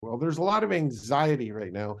Well, there's a lot of anxiety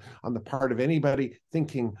right now on the part of anybody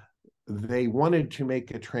thinking they wanted to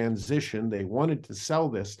make a transition, they wanted to sell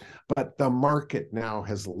this, but the market now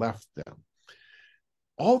has left them.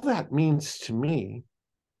 All that means to me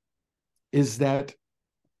is that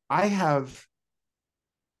I have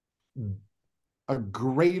a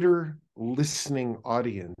greater listening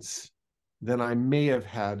audience than I may have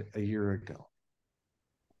had a year ago.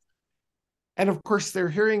 And of course, they're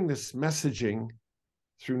hearing this messaging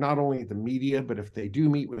through not only the media, but if they do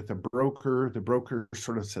meet with a broker, the broker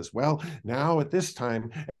sort of says, well, now at this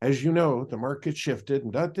time, as you know, the market shifted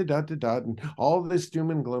and and all this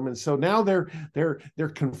doom and gloom. And so now they're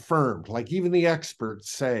confirmed. Like even the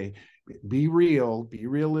experts say, be real, be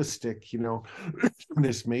realistic,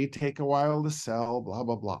 this may take a while to sell, blah,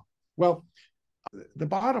 blah, blah. Well, the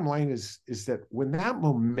bottom line is that when that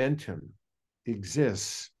momentum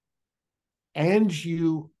exists and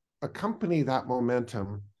you accompany that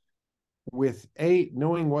momentum with A,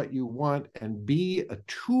 knowing what you want, and B, a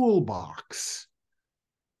toolbox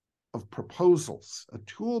of proposals, a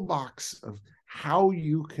toolbox of how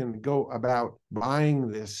you can go about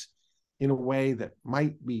buying this in a way that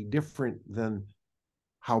might be different than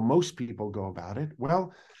how most people go about it.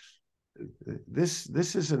 Well, this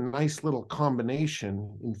is a nice little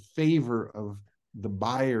combination in favor of the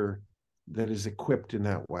buyer that is equipped in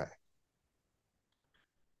that way.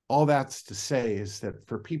 All that's to say is that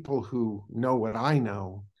for people who know what I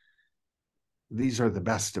know, these are the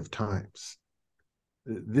best of times.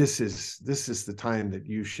 This is the time that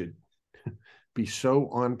you should be so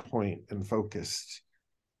on point and focused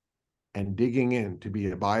and digging in to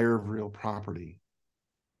be a buyer of real property.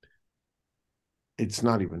 It's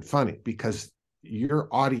not even funny because your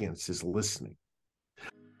audience is listening.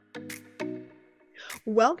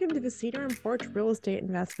 Welcome to the Cedar and Porch Real Estate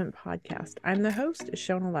Investment Podcast. I'm the host,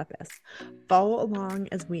 Shona Lepis. Follow along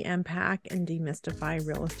as we unpack and demystify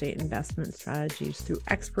real estate investment strategies through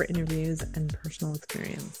expert interviews and personal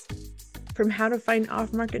experience. From how to find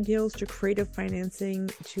off-market deals to creative financing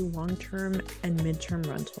to long-term and mid-term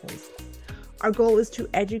rentals. Our goal is to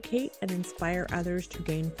educate and inspire others to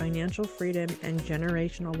gain financial freedom and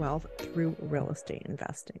generational wealth through real estate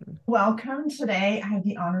investing. Welcome. Today, I have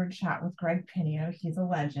the honor to chat with Greg Pinneo. He's a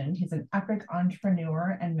legend. He's an epic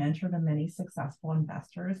entrepreneur and mentor to many successful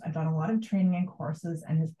investors. I've done a lot of training and courses,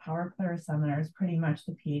 and his Power Player Seminar is pretty much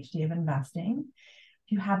the PhD of investing.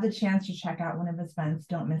 If you have the chance to check out one of his events,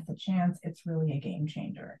 don't miss the chance. It's really a game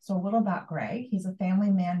changer. So a little about Greg. He's a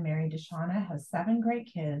family man married to Shauna, has 7 great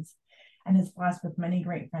kids, and is blessed with many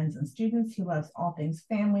great friends and students. He loves all things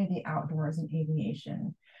family, the outdoors, and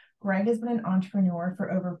aviation. Greg has been an entrepreneur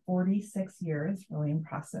for over 46 years, really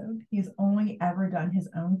impressive. He's only ever done his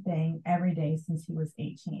own thing every day since he was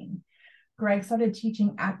 18. Greg started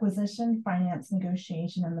teaching acquisition, finance,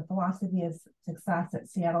 negotiation, and the philosophy of success at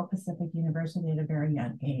Seattle Pacific University at a very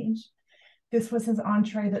young age. This was his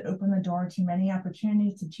entree that opened the door to many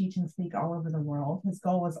opportunities to teach and speak all over the world. His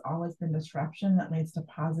goal has always been disruption that leads to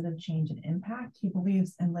positive change and impact. He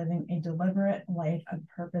believes in living a deliberate life of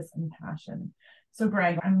purpose and passion. So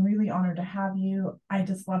Greg, I'm really honored to have you. I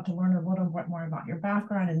just love to learn a little bit more about your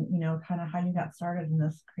background and, kind of how you got started in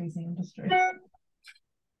this crazy industry.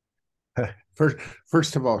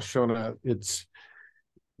 First of all, Shona,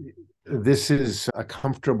 this is a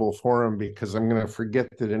comfortable forum because I'm going to forget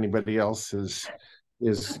that anybody else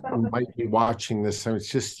might be watching this. So it's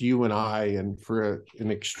just you and I, and for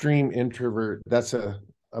an extreme introvert, that's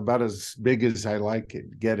about as big as I like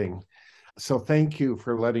it getting. So thank you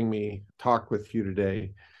for letting me talk with you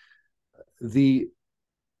today. The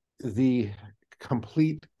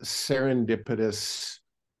complete serendipitous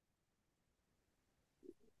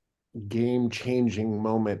game-changing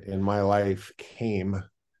moment in my life came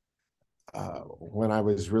when I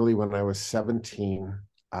was 17.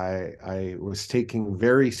 I was taking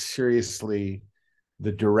very seriously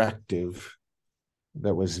the directive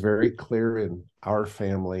that was very clear in our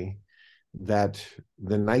family that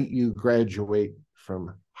the night you graduate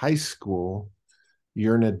from high school,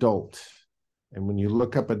 you're an adult. And when you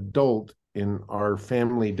look up adult in our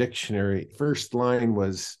family dictionary, first line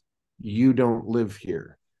was, you don't live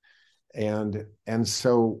here. And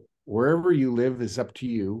so wherever you live is up to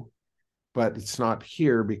you, but it's not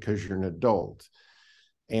here because you're an adult.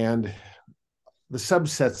 And the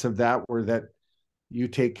subsets of that were that you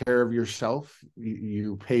take care of yourself,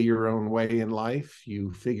 you pay your own way in life,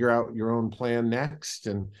 you figure out your own plan next,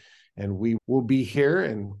 and we will be here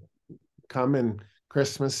and come in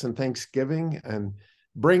Christmas and Thanksgiving and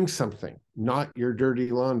bring something, not your dirty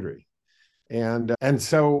laundry. And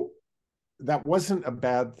so that wasn't a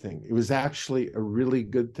bad thing. It was actually a really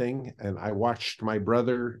good thing. And I watched my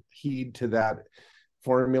brother heed to that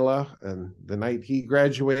formula. And the night he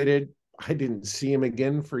graduated, I didn't see him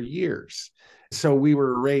again for years. So we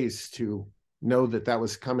were raised to know that that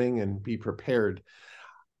was coming and be prepared.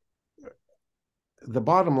 The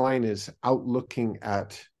bottom line is out looking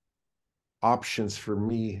at options for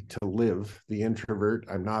me to live, the introvert.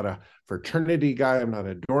 I'm not a fraternity guy. I'm not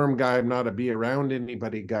a dorm guy. I'm not a be around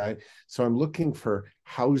anybody guy. So I'm looking for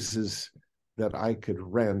houses that I could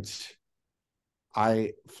rent.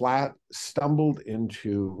 I flat stumbled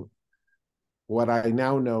into what I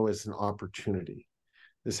now know is an opportunity.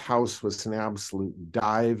 This house was an absolute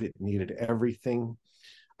dive. It needed everything.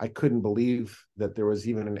 I couldn't believe that there was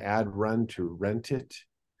even an ad run to rent it.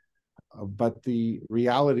 But the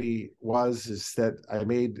reality is that I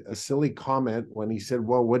made a silly comment when he said,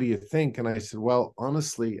 well, what do you think? And I said, well,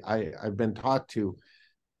 honestly, I've been taught to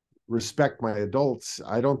respect my adults.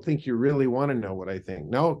 I don't think you really want to know what I think.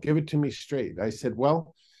 No, give it to me straight. I said,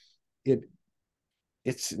 well,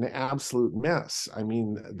 it's an absolute mess. I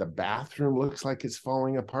mean, the bathroom looks like it's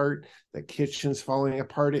falling apart. The kitchen's falling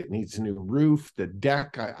apart. It needs a new roof. The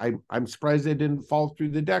deck, I'm surprised it didn't fall through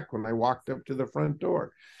the deck when I walked up to the front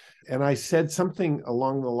door. And I said something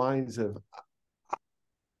along the lines of,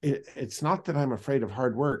 it's not that I'm afraid of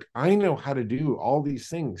hard work. I know how to do all these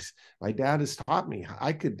things. My dad has taught me.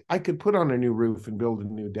 I could put on a new roof and build a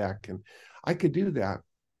new deck, and I could do that.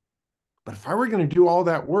 But if I were going to do all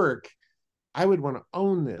that work, I would want to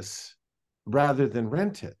own this rather than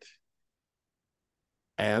rent it.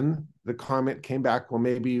 And the comment came back, well,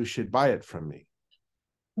 maybe you should buy it from me.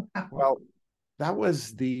 Well, that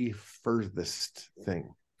was the furthest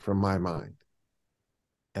thing from my mind.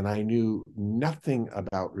 And I knew nothing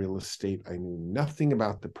about real estate. I knew nothing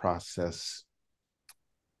about the process.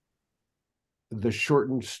 The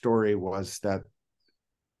shortened story was that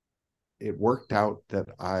it worked out that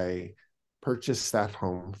I purchased that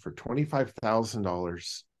home for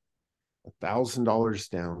 $25,000, $1,000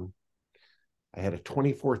 down. I had a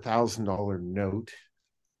 $24,000 note.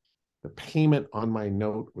 The payment on my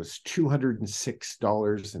note was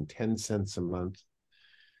 $206.10 a month.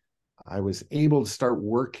 I was able to start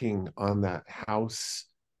working on that house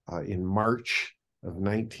in March of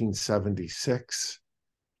 1976.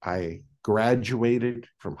 I graduated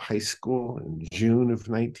from high school in June of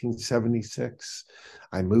 1976.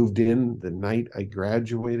 I moved in the night I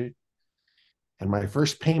graduated, and my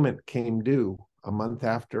first payment came due a month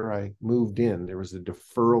after I moved in. There was a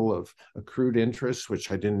deferral of accrued interest,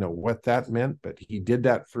 which I didn't know what that meant, but he did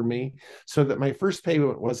that for me, so that my first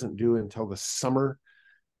payment wasn't due until the summer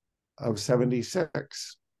of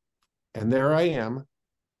 76. And there I am,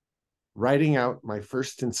 writing out my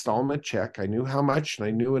first installment check. I knew how much and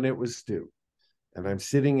I knew when it was due. And I'm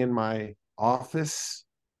sitting in my office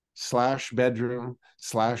 / bedroom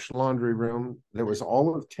 / laundry room. There was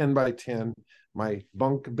all of 10 by 10. My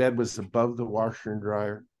bunk bed was above the washer and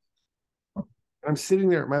dryer. I'm sitting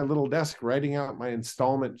there at my little desk writing out my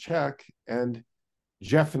installment check. And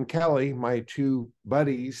Jeff and Kelly, my two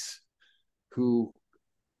buddies, who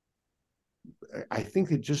I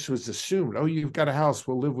think it just was assumed, oh, you've got a house,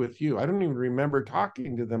 we'll live with you. I don't even remember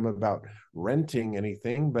talking to them about renting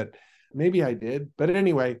anything, but maybe I did. But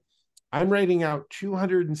anyway, I'm writing out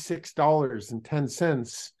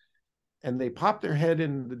 $206.10, and they popped their head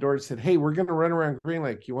in the door and said, hey, we're going to run around Green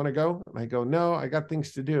Lake. You want to go? And I go, no, I got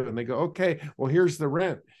things to do. And they go, okay, well, here's the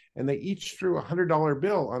rent. And they each threw a $100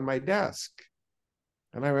 bill on my desk.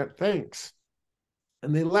 And I went, thanks.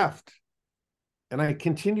 And they left. And I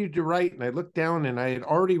continued to write, and I looked down, and I had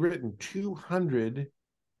already written 200,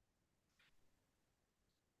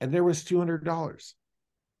 and there was $200.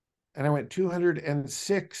 And I went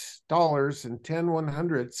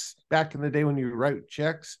 $206.10 back in the day when you write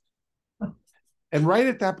checks. And right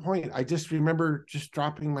at that point, I just remember just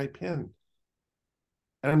dropping my pen.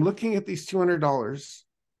 And I'm looking at these $200,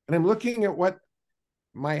 and I'm looking at what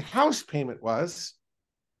my house payment was.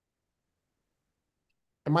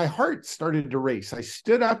 And my heart started to race. I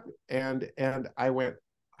stood up and I went,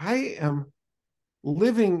 I am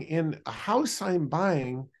living in a house I'm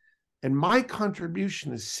buying, and my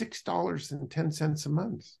contribution is $6.10 a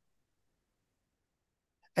month.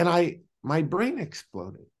 And my brain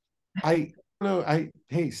exploded. Hey,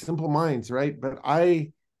 simple minds, right? But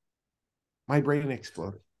my brain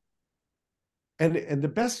exploded. And the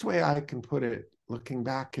best way I can put it, looking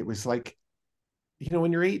back, it was like,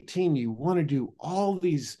 when you're 18, you want to do all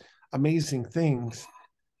these amazing things.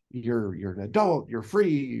 You're an adult, you're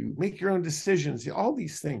free, you make your own decisions, all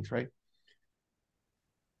these things, right?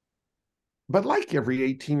 But like every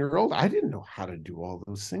 18-year-old, I didn't know how to do all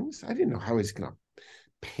those things. I didn't know how he's going to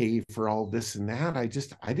pay for all this and that. I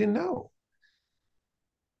didn't know.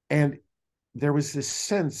 And there was this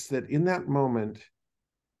sense that in that moment,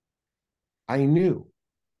 I knew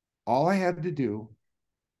all I had to do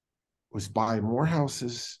was buy more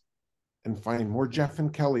houses and find more Jeff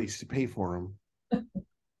and Kellys to pay for them.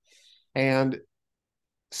 And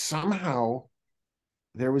somehow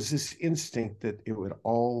there was this instinct that it would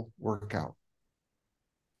all work out.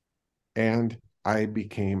 And I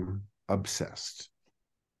became obsessed.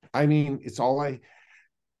 I mean,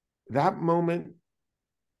 that moment,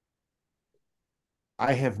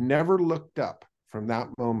 I have never looked up from that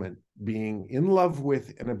moment being in love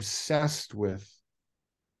with and obsessed with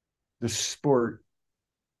the sport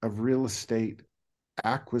of real estate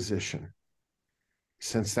acquisition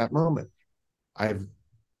since that moment. And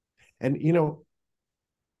you know,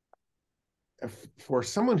 for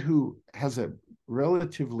someone who has a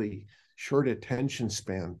relatively short attention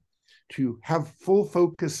span, to have full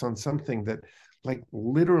focus on something that, like,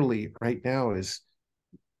 literally right now is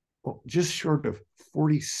just short of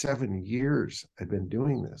 47 years I've been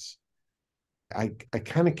doing this. I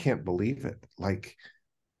kind of can't believe it. Like,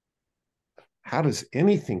 how does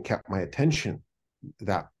anything kept my attention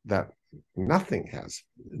that nothing has?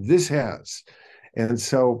 This has. And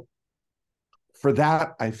so for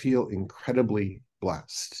that, I feel incredibly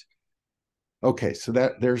blessed. Okay, so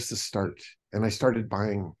there's the start. And I started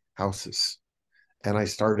buying houses, and I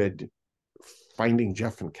started finding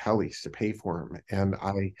Jeff and Kelly's to pay for them. And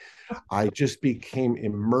I just became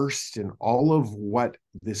immersed in all of what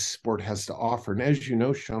this sport has to offer. And as you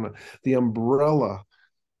know, Shona, the umbrella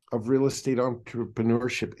of real estate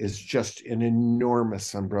entrepreneurship is just an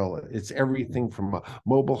enormous umbrella. It's everything from a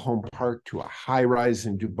mobile home park to a high rise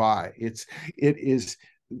in Dubai.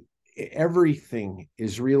 Everything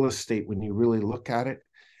is real estate when you really look at it.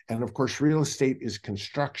 And of course, real estate is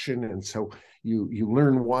construction. And so you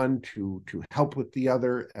learn one to help with the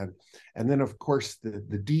other. And then of course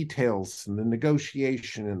the details and the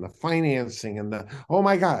negotiation and the financing and oh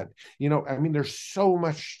my God, I mean, there's so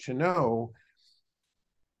much to know.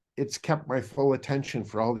 It's kept my full attention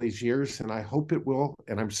for all these years, and I hope it will,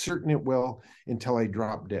 and I'm certain it will, until I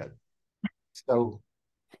drop dead. So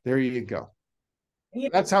there you go.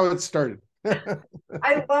 That's how it started.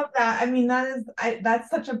 I love that. I mean, that's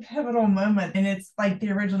such a pivotal moment. And it's like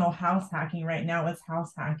the original house hacking. Right now it's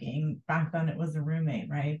house hacking. Back then it was a roommate,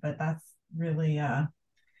 right? But that's really that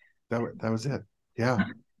was it. Yeah.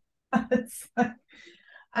 It's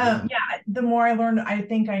yeah, the more I learn, I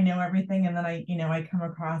think I know everything, and then I come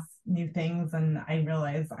across new things and I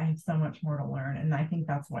realize I have so much more to learn. And I think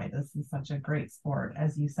that's why this is such a great sport,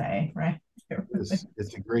 as you say, right?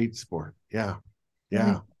 It's a great sport. Yeah.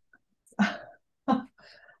 Yeah.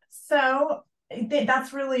 So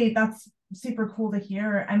that's super cool to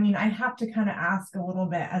hear. I mean, I have to kind of ask a little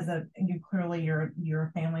bit, clearly you're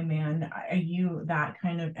a family man. Are you that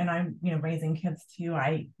kind of, and I'm, raising kids too.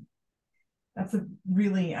 That's a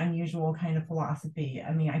really unusual kind of philosophy.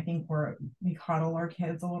 I mean, I think we coddle our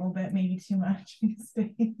kids a little bit, maybe too much these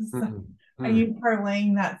days. Are you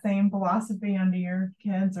parlaying that same philosophy onto your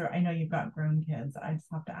kids? Or I know you've got grown kids. I just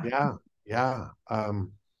have to ask. Yeah.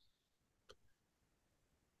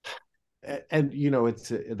 And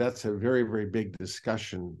that's a very, very big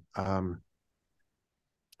discussion,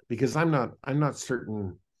 because I'm not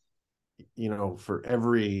certain, for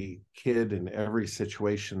every kid in every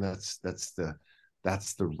situation that's the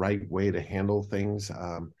right way to handle things.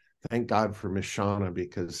 Thank God for Miss Shauna,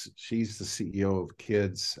 because she's the CEO of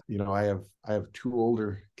kids. I have two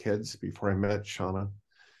older kids before I met Shauna,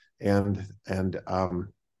 and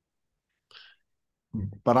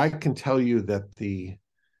but I can tell you that the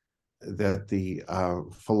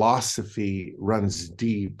philosophy runs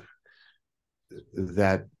deep,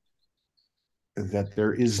 that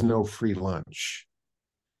there is no free lunch.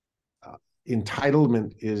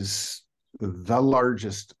 Entitlement is the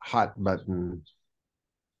largest hot button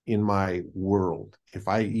in my world. If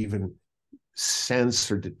I even sense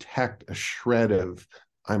or detect a shred of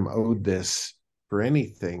I'm owed this for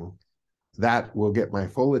anything, that will get my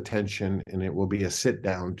full attention, and it will be a sit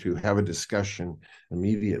down to have a discussion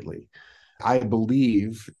immediately. I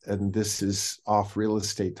believe, and this is off real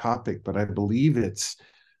estate topic, but I believe it's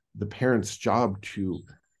the parents' job to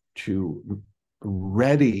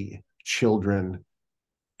ready children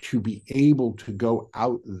to be able to go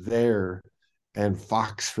out there and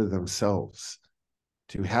fox for themselves,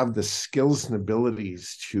 to have the skills and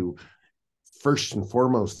abilities to first and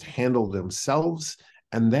foremost handle themselves,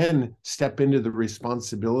 and then step into the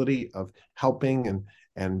responsibility of helping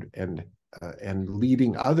and and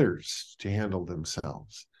leading others to handle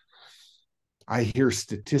themselves. I hear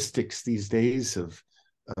statistics these days of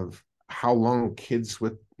how long kids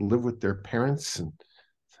live with their parents, and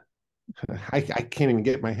I can't even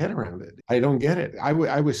get my head around it. I don't get it. I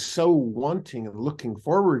was so wanting and looking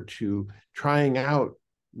forward to trying out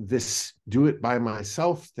this do it by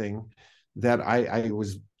myself thing that I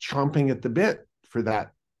was chomping at the bit for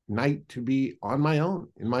that night to be on my own,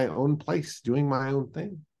 in my own place, doing my own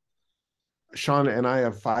thing. Shauna and I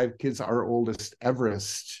have 5 kids. Our oldest,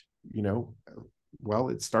 Everest, well,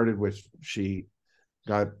 it started with she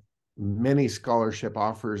got many scholarship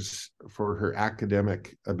offers for her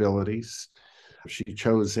academic abilities. She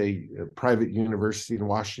chose a private university in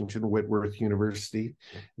Washington, Whitworth University.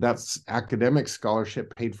 That's academic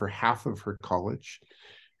scholarship paid for half of her college.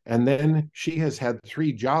 And then she has had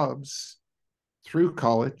 3 jobs through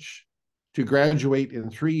college to graduate in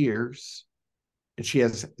 3 years. And she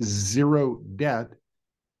has 0 debt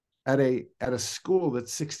at a school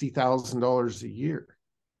that's $60,000 a year.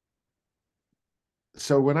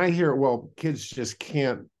 So when I hear, well, kids just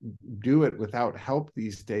can't do it without help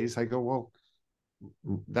these days, I go, well,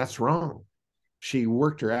 that's wrong. She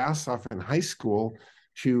worked her ass off in high school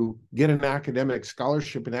to get an academic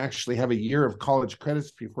scholarship and actually have a year of college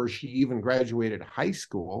credits before she even graduated high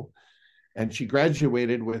school. And she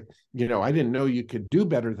graduated with, I didn't know you could do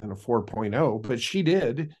better than a 4.0, but she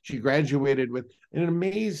did. She graduated with an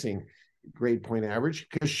amazing grade point average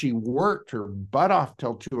because she worked her butt off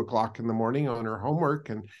till 2:00 in the morning on her homework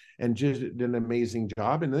and just did an amazing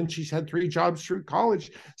job. And then she's had 3 jobs through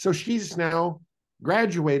college. So she's now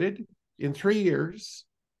graduated in 3 years.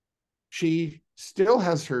 She still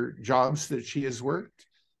has her jobs that she has worked,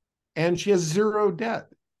 and she has 0 debt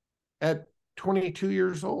at 22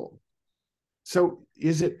 years old. So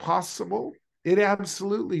is it possible? It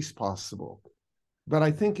absolutely is possible. But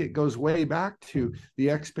I think it goes way back to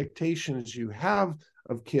the expectations you have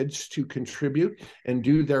of kids to contribute and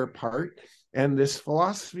do their part. And this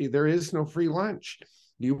philosophy, there is no free lunch.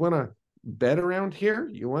 You want to bed around here?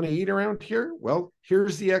 You want to eat around here? Well,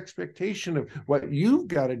 here's the expectation of what you've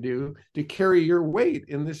got to do to carry your weight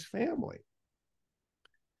in this family.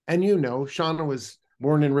 And Shauna was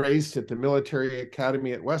born and raised at the military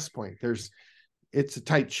academy at West Point. It's a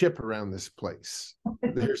tight ship around this place.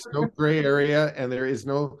 There's no gray area, and there is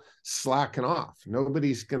no slacking off.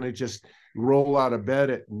 Nobody's going to just roll out of bed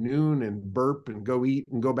at noon and burp and go eat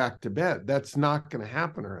and go back to bed. That's not going to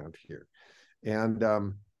happen around here.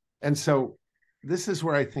 And so this is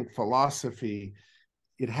where I think philosophy,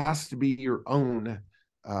 it has to be your own,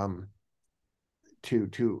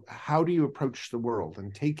 to how do you approach the world,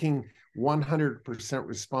 and taking 100%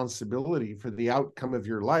 responsibility for the outcome of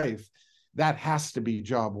your life. That has to be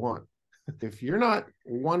job one. If you're not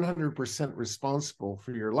 100% responsible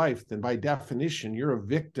for your life, then by definition, you're a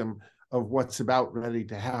victim of what's about ready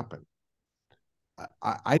to happen.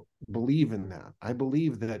 I believe in that. I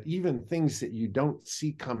believe that even things that you don't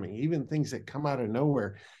see coming, even things that come out of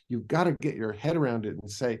nowhere, you've got to get your head around it and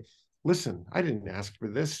say, listen, I didn't ask for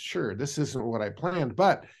this. Sure, this isn't what I planned,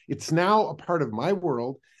 but it's now a part of my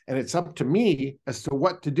world, and it's up to me as to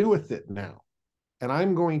what to do with it now. And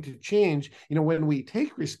I'm going to change. When we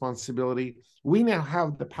take responsibility, we now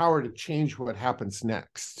have the power to change what happens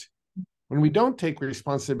next. When we don't take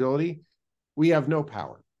responsibility, we have no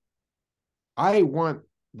power. I want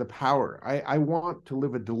the power. I want to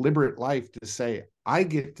live a deliberate life to say, I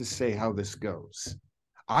get to say how this goes.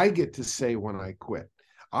 I get to say when I quit.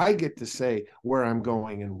 I get to say where I'm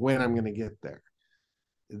going and when I'm going to get there.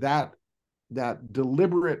 That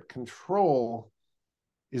deliberate control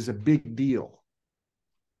is a big deal.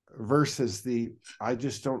 Versus I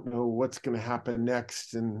just don't know what's going to happen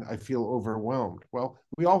next and I feel overwhelmed. Well,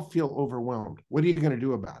 we all feel overwhelmed. What are you going to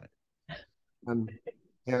do about it?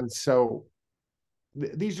 And so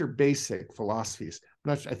these are basic philosophies.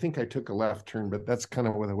 I think I took a left turn, but that's kind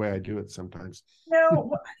of the way I do it sometimes.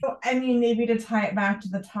 No, I mean, maybe to tie it back to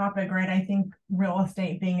the topic, right? I think real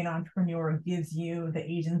estate, being an entrepreneur, gives you the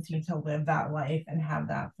agency to live that life and have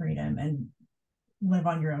that freedom and live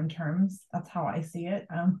on your own terms. That's how I see it.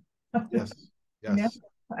 Yes.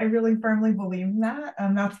 I really firmly believe in that.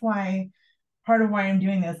 That's why part of why I'm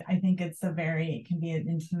doing this. I think it can be an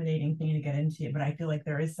intimidating thing to get into, but I feel like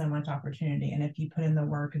there is so much opportunity. And if you put in the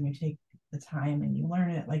work and you take the time and you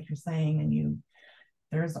learn it, like you're saying, and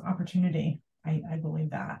there's opportunity. I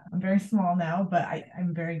believe that. I'm very small now, but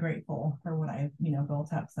I'm very grateful for what I've,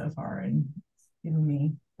 built up so far, and given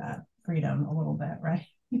me that freedom a little bit, right?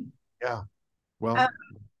 Yeah. Well,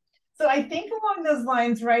 So I think along those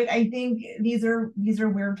lines, right? I think these are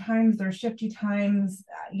weird times, they're shifty times,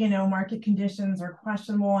 market conditions are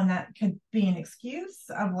questionable, and that could be an excuse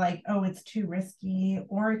of like, oh, it's too risky,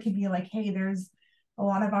 or it could be like, hey, there's a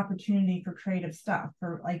lot of opportunity for creative stuff,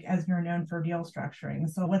 for like, as you're known for deal structuring.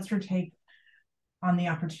 So what's your take on the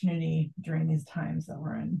opportunity during these times that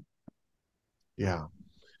we're in? Yeah.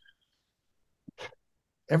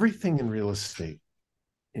 Everything in real estate,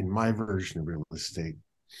 in my version of real estate,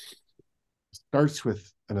 starts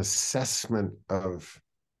with an assessment of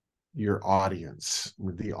your audience.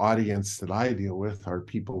 The audience that I deal with are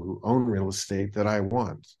people who own real estate that I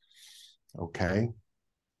want. Okay.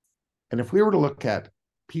 And if we were to look at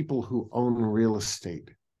people who own real estate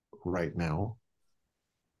right now,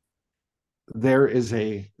 there is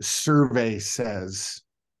a survey says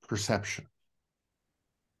perception.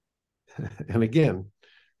 And again,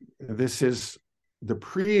 this is the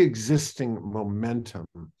pre-existing momentum,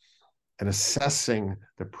 and assessing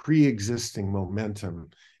the pre-existing momentum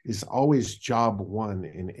is always job one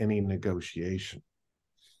in any negotiation.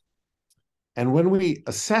 And when we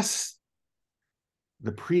assess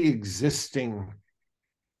the pre-existing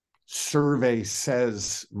survey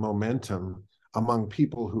says momentum among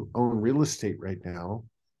people who own real estate right now,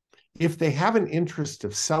 if they have an interest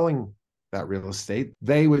of selling that real estate,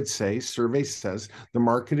 they would say, survey says, the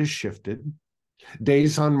market has shifted,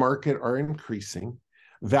 days on market are increasing,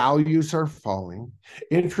 values are falling,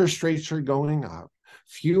 interest rates are going up,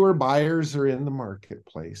 fewer buyers are in the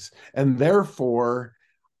marketplace, and therefore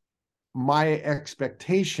my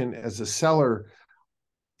expectation as a seller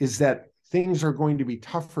is that things are going to be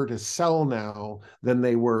tougher to sell now than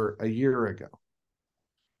they were a year ago.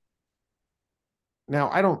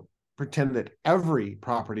 Now, I don't pretend that every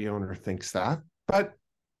property owner thinks that, but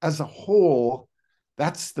as a whole,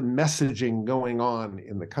 that's the messaging going on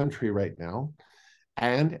in the country right now.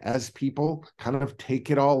 And as people kind of take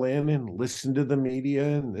it all in and listen to the media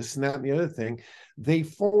and this and that and the other thing, they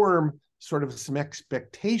form sort of some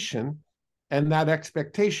expectation, and that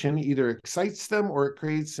expectation either excites them or it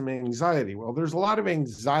creates some anxiety. Well, there's a lot of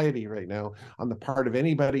anxiety right now on the part of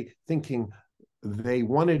anybody thinking they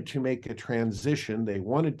wanted to make a transition, they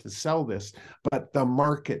wanted to sell this, but the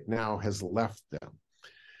market now has left them.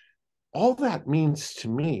 All that means to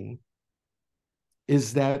me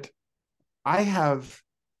is that I have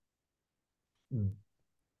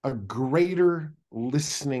a greater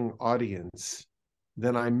listening audience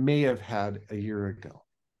than I may have had a year ago.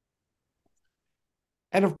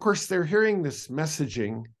 And of course, they're hearing this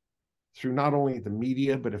messaging through not only the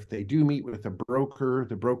media, but if they do meet with a broker,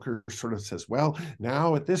 the broker sort of says, well,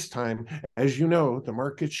 now at this time, as you know, the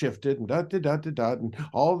market shifted and and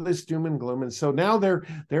all this doom and gloom. And so now they're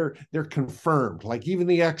confirmed. Like even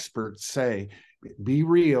the experts say, be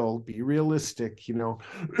real, be realistic,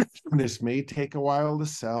 this may take a while to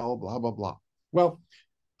sell, blah, blah, blah. Well,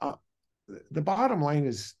 the bottom line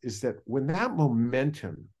is that when that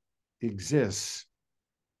momentum exists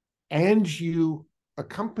and you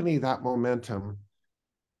accompany that momentum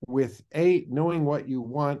with A, knowing what you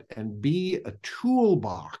want, and B, a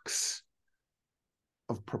toolbox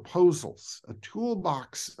of proposals, a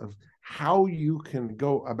toolbox of how you can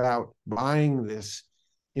go about buying this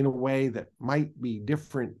in a way that might be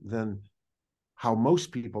different than how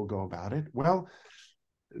most people go about it. Well,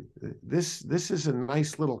 this is a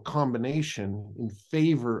nice little combination in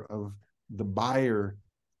favor of the buyer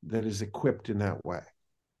that is equipped in that way.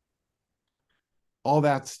 All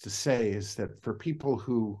that's to say is that for people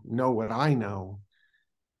who know what I know,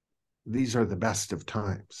 these are the best of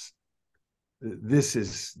times. This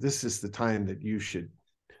is the time that you should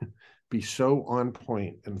be so on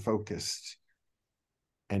point and focused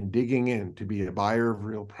and digging in to be a buyer of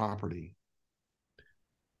real property.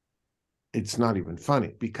 It's not even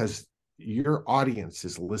funny because your audience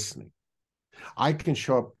is listening. I can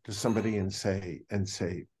show up to somebody and say,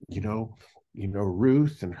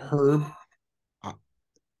 Ruth and Herb,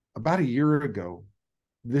 about a year ago,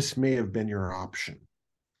 this may have been your option.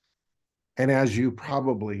 And as you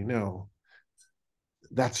probably know,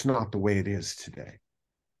 that's not the way it is today.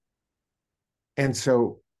 And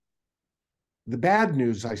so the bad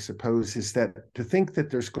news, I suppose, is that to think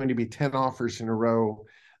that there's going to be 10 offers in a row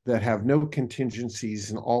that have no contingencies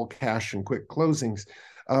and all cash and quick closings,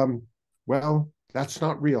 well, that's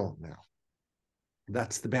not real now.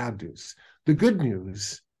 That's the bad news. The good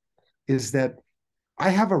news is that I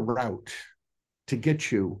have a route to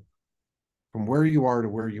get you from where you are to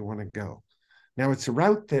where you want to go. Now, it's a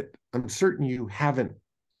route that I'm certain you haven't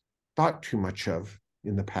thought too much of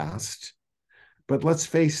in the past, but let's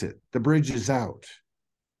face it, the bridge is out.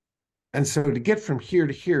 And so to get from here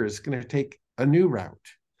to here is going to take a new route,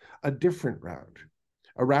 a different route,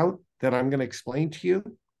 a route that I'm going to explain to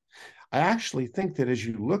you. I actually think that as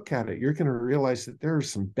you look at it, you're going to realize that there are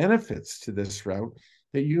some benefits to this route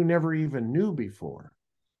that you never even knew before.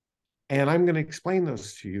 And I'm going to explain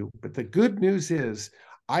those to you. But the good news is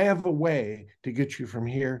I have a way to get you from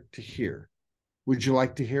here to here. Would you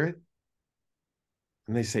like to hear it?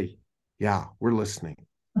 And they say, yeah, we're listening.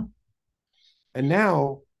 And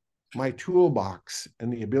now my toolbox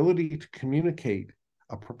and the ability to communicate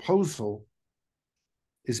a proposal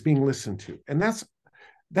is being listened to. And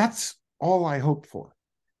that's all I hope for,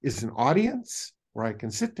 is an audience where I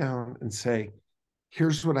can sit down and say,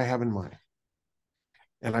 here's what I have in mind.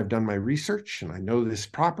 And I've done my research and I know this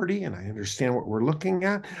property and I understand what we're looking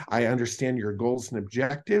at. I understand your goals and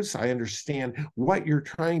objectives. I understand what you're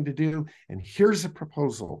trying to do. And here's a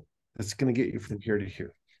proposal that's going to get you from here to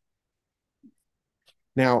here.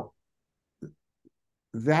 Now,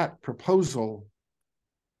 that proposal,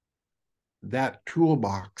 that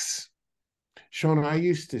toolbox, Shona, I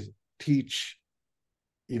used to teach,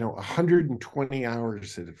 120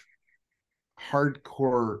 hours of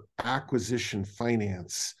hardcore acquisition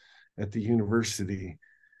finance at the university.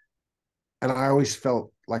 And I always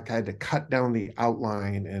felt like I had to cut down the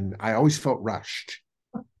outline and I always felt rushed.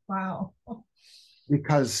 Wow.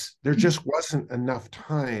 Because there just wasn't enough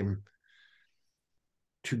time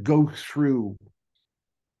to go through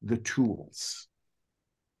the tools.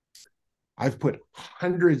 I've put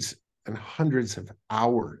hundreds and hundreds of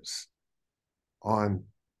hours on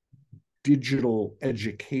digital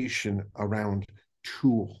education around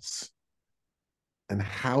tools and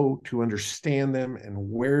how to understand them and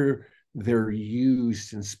where they're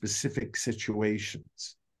used in specific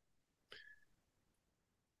situations.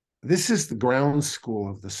 This is the ground school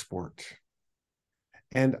of the sport.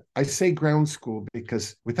 And I say ground school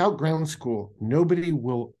because without ground school, nobody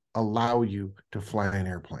will allow you to fly an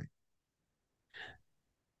airplane.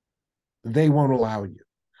 They won't allow you.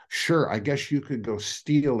 Sure, I guess you could go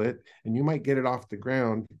steal it and you might get it off the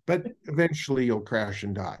ground, but eventually you'll crash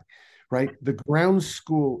and die, right? The ground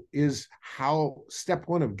school is step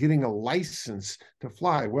one of getting a license to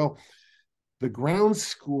fly. Well, the ground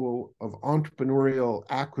school of entrepreneurial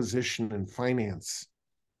acquisition and finance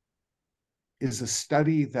is a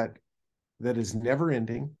study that is never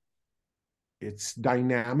ending. It's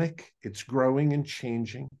dynamic, it's growing and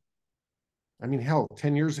changing. I mean, hell,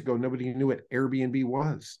 10 years ago, nobody knew what Airbnb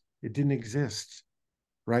was. It didn't exist,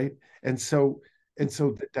 right? And so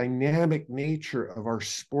the dynamic nature of our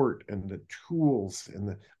sport and the tools and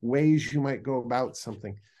the ways you might go about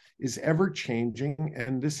something is ever changing.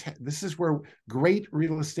 And this is where great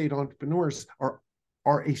real estate entrepreneurs are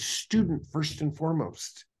a student first and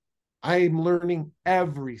foremost. I'm learning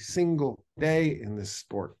every single day in this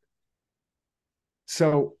sport.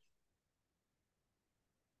 So,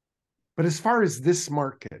 but as far as this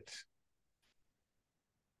market,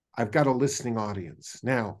 I've got a listening audience.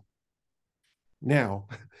 Now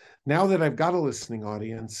that I've got a listening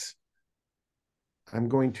audience, I'm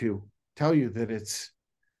going to tell you that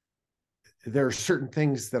there are certain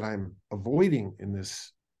things that I'm avoiding in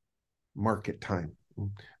this market time.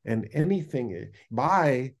 And anything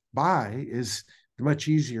buy is a much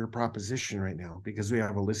easier proposition right now because we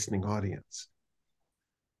have a listening audience.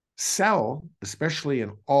 Sell, especially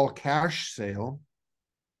an all cash sale,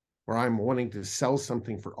 where I'm wanting to sell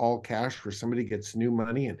something for all cash where somebody gets new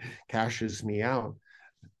money and cashes me out,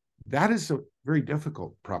 that is a very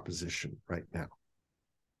difficult proposition right now.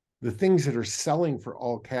 The things that are selling for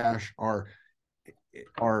all cash are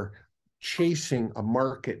chasing a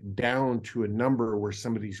market down to a number where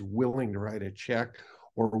somebody's willing to write a check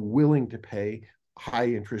or willing to pay high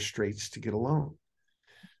interest rates to get a loan.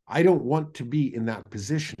 I don't want to be in that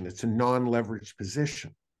position. It's a non-leveraged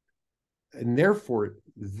position. And therefore,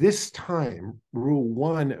 this time, rule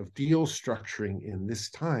one of deal structuring in this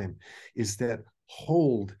time is that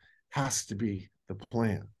hold has to be the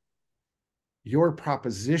plan. Your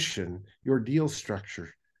proposition, your deal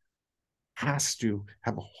structure has to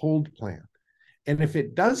have a hold plan. And if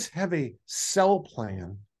it does have a sell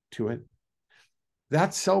plan to it,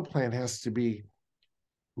 that sell plan has to be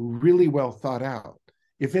really well thought out.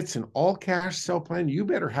 If it's an all cash sell plan, you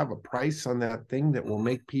better have a price on that thing that will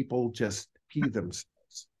make people just pee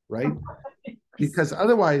themselves, right? Because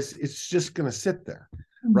otherwise it's just going to sit there,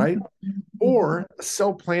 right? Or a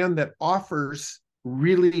sell plan that offers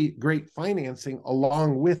really great financing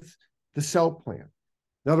along with the sell plan.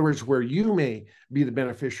 In other words, where you may be the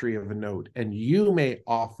beneficiary of a note and you may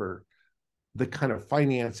offer the kind of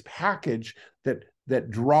finance package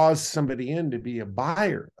that draws somebody in to be a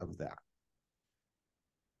buyer of that.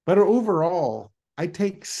 But overall, I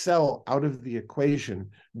take sell out of the equation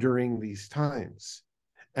during these times.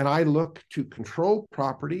 And I look to control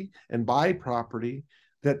property and buy property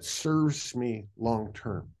that serves me long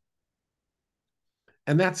term.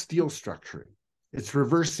 And that's deal structuring. It's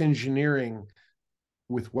reverse engineering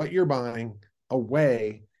with what you're buying a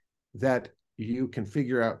way that you can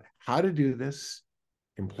figure out how to do this,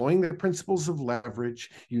 employing the principles of leverage,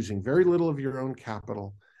 using very little of your own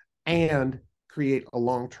capital, and create a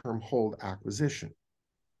long-term hold acquisition.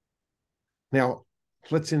 Now,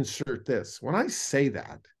 let's insert this. When I say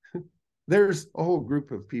that, there's a whole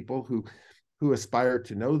group of people who aspire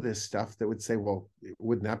to know this stuff that would say, well,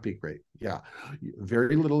 wouldn't that be great? Yeah,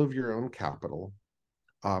 very little of your own capital.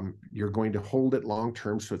 You're going to hold it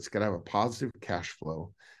long-term, so it's going to have a positive cash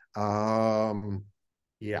flow.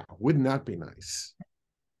 Yeah, wouldn't that be nice?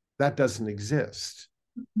 That doesn't exist.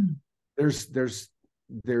 Mm-hmm.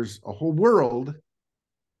 There's a whole world,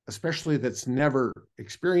 especially that's never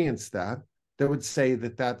experienced that would say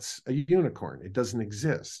that that's a unicorn. It doesn't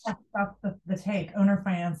exist. That's the take. Owner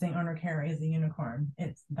financing, owner carry is a unicorn.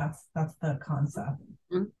 That's the concept.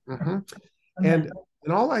 Mm-hmm. And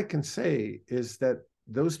all I can say is that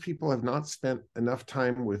those people have not spent enough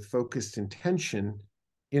time with focused intention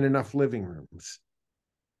in enough living rooms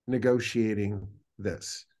negotiating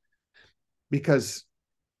this. Because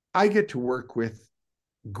I get to work with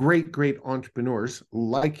great entrepreneurs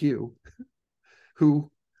like you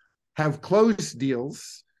who have closed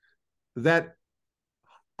deals that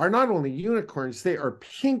are not only unicorns, they are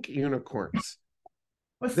pink unicorns.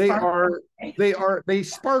 They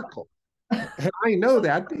sparkle. And I know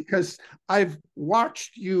that because I've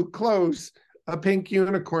watched you close a pink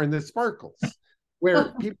unicorn that sparkles,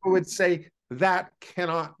 where people would say that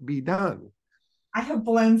cannot be done. I have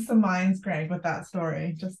blown some minds, Greg, with that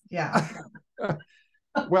story. Just, yeah.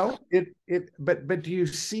 Well, but do you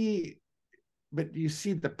see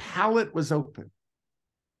the palette was open.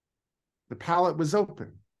 The palette was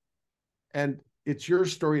open. And it's your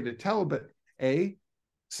story to tell, but A,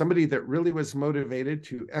 somebody that really was motivated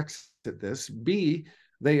to exit this. B,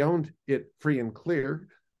 they owned it free and clear.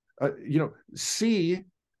 C,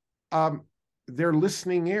 they're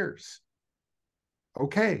listening ears.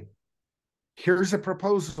 Okay, here's a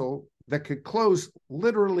proposal that could close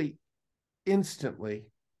literally instantly,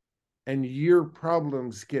 and your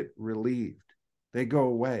problems get relieved. They go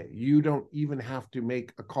away. You don't even have to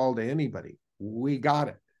make a call to anybody. We got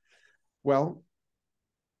it. Well,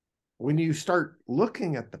 when you start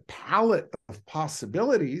looking at the palette of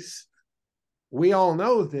possibilities, we all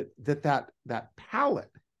know that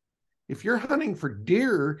palette, if you're hunting for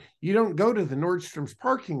deer, you don't go to the Nordstrom's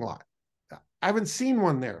parking lot. I haven't seen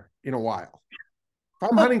one there in a while. If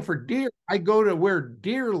I'm hunting for deer, I go to where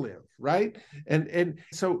deer live, right? And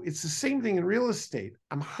so it's the same thing in real estate.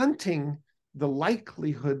 I'm hunting the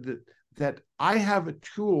likelihood that I have a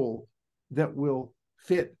tool that will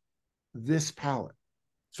fit this palette.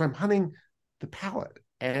 So I'm hunting the palette.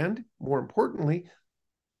 And more importantly,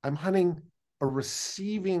 I'm hunting a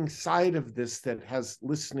receiving side of this that has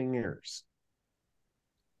listening ears.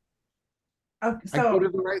 Okay, so I go to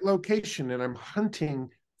the right location and I'm hunting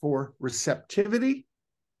for receptivity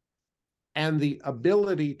and the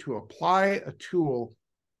ability to apply a tool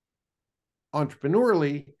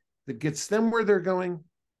entrepreneurially that gets them where they're going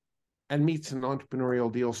and meets an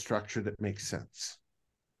entrepreneurial deal structure that makes sense.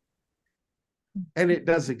 And it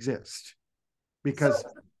does exist because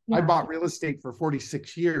I bought real estate for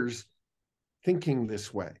 46 years thinking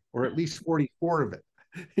this way, or at least 44 of it.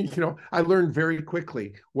 I learned very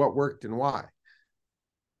quickly what worked and why.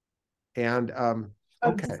 And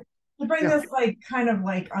okay. To bring this kind of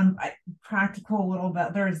on practical a little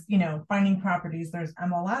bit, there's, finding properties, there's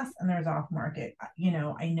MLS and there's off market.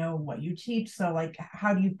 I know what you teach. So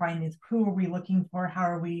how do you find these? Who are we looking for? How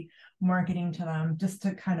are we marketing to them? Just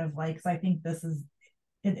to kind of because I think this is,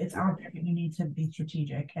 it's out there, but you need to be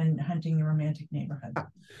strategic and hunting your romantic neighborhood.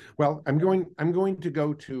 Well, I'm going to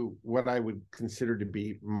go to what I would consider to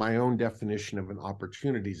be my own definition of an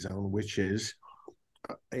opportunity zone, which is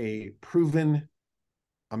a proven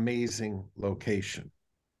amazing location.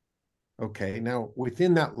 Okay, now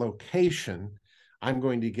within that location, I'm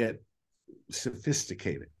going to get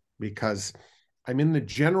sophisticated because I'm in the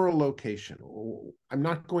general location. I'm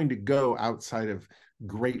not going to go outside of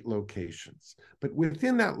great locations, but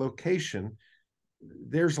within that location,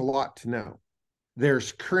 there's a lot to know.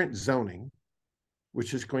 There's current zoning,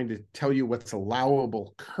 which is going to tell you what's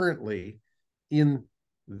allowable currently in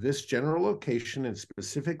this general location and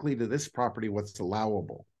specifically to this property, what's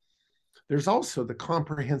allowable. There's also the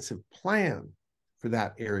comprehensive plan for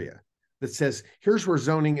that area, that says, here's where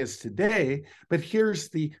zoning is today, but here's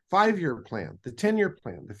the 5-year plan, the 10-year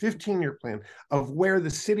plan, the 15-year plan of where the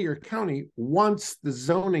city or county wants the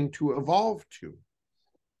zoning to evolve to.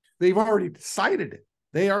 They've already decided it.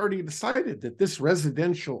 They already decided that this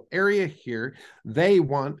residential area here, they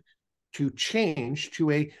want to change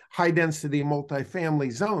to a high density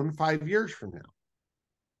multifamily zone 5 years from now.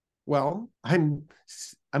 Well, I'm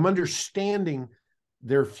understanding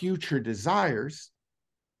their future desires.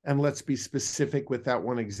 And let's be specific with that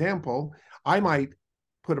one example. I might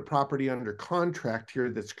put a property under contract here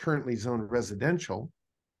that's currently zoned residential,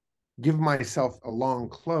 give myself a long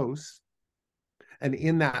close. And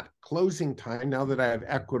in that closing time, now that I have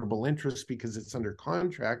equitable interest because it's under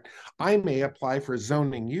contract, I may apply for a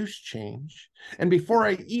zoning use change. And before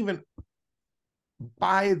I even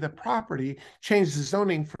buy the property, change the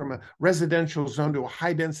zoning from a residential zone to a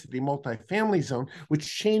high density multifamily zone, which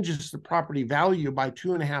changes the property value by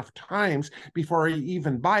 2.5 times before I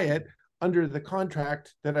even buy it under the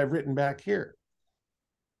contract that I've written back here.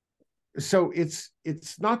 So it's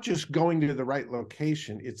not just going to the right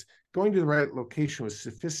location, it's going to the right location with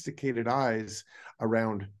sophisticated eyes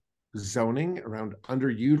around zoning, around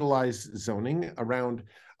underutilized zoning, around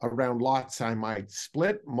lots I might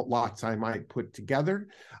split, lots I might put together,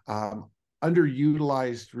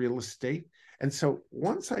 underutilized real estate. And so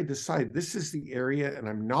once I decide this is the area and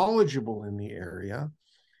I'm knowledgeable in the area,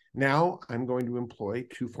 now I'm going to employ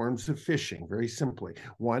 2 forms of fishing, very simply.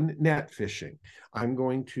 One, net fishing. I'm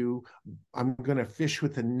going to fish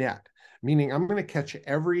with a net, meaning I'm going to catch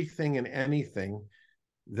everything and anything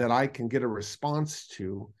that I can get a response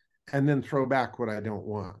to and then throw back what I don't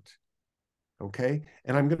want. Okay.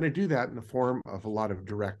 And I'm going to do that in the form of a lot of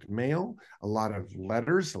direct mail, a lot of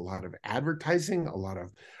letters, a lot of advertising, a lot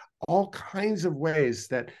of all kinds of ways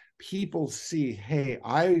that people see, hey,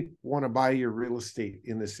 I want to buy your real estate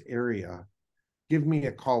in this area. Give me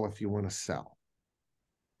a call if you want to sell.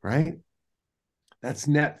 Right? That's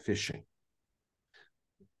net fishing.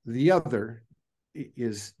 The other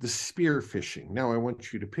is the spear fishing. Now I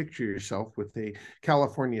want you to picture yourself with a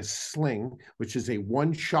California sling, which is a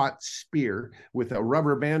one-shot spear with a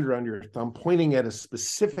rubber band around your thumb, pointing at a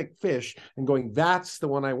specific fish and going, that's the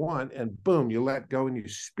one I want, and boom, you let go and you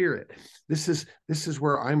spear it. This is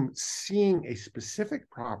where I'm seeing a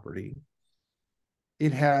specific property.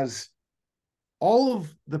 It has all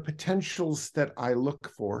of the potentials that I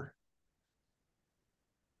look for,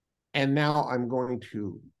 and now I'm going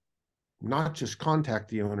to not just contact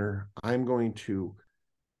the owner, I'm going to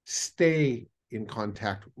stay in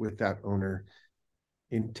contact with that owner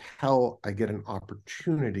until I get an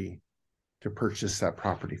opportunity to purchase that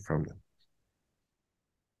property from them.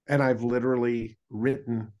 And I've literally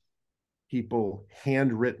written people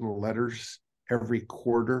handwritten letters every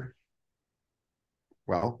quarter.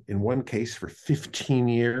 Well, in one case for 15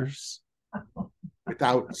 years,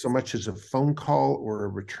 without so much as a phone call or a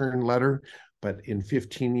return letter. But in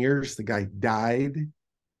 15 years, the guy died.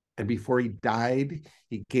 And before he died,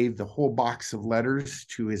 he gave the whole box of letters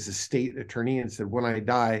to his estate attorney and said, when I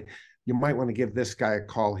die, you might want to give this guy a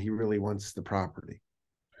call. He really wants the property.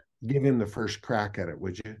 Give him the first crack at it,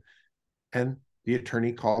 would you? And the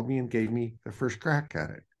attorney called me and gave me the first crack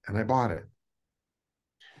at it. And I bought it.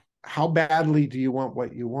 How badly do you want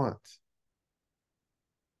what you want?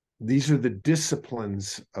 These are the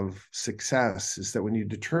disciplines of success, is that when you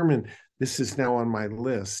determine this is now on my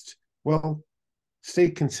list, well,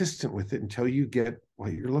 stay consistent with it until you get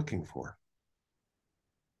what you're looking for.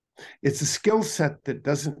 It's a skill set that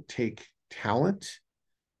doesn't take talent.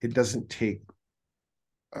 It doesn't take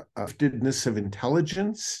a giftedness of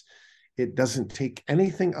intelligence. It doesn't take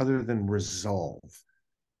anything other than resolve.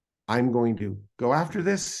 I'm going to go after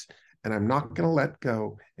this, and I'm not going to let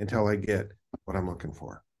go until I get what I'm looking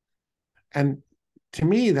for. And to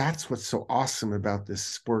me, that's what's so awesome about this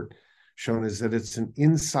sport, Sean, is that it's an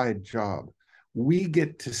inside job. We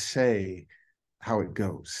get to say how it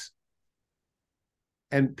goes.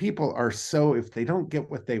 And people are so, if they don't get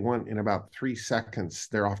what they want in about 3 seconds,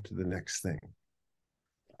 they're off to the next thing.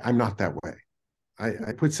 I'm not that way.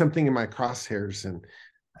 I put something in my crosshairs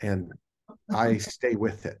and I stay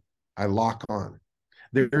with it. I lock on.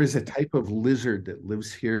 There is a type of lizard that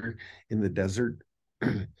lives here in the desert.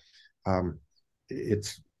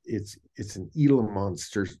 It's an Gila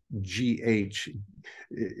monster, GH.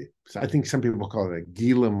 I think some people call it a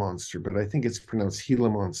Gila monster, but I think it's pronounced Gila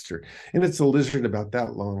monster. And it's a lizard about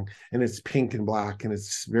that long, and it's pink and black, and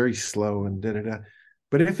it's very slow and da-da-da.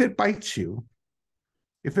 But if it bites you,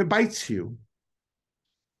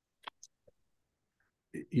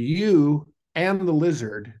 you and the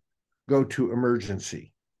lizard go to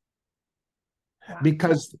emergency. Wow.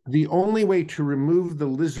 Because the only way to remove the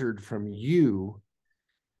lizard from you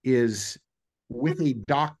is with a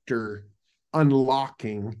doctor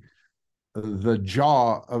unlocking the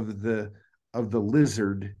jaw of the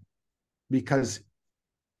lizard, because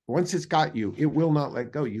once it's got you, it will not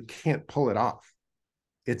let go. You can't pull it off.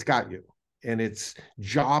 It's got you, and it's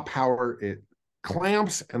jaw power. It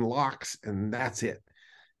clamps and locks, and that's it.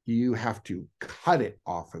 You have to cut it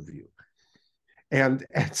off of you. And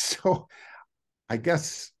so I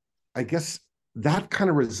guess that kind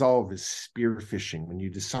of resolve is spear fishing. When you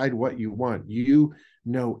decide what you want, you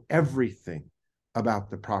know everything about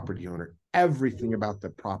the property owner, everything about the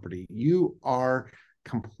property. You are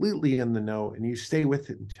completely in the know, and you stay with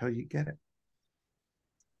it until you get it.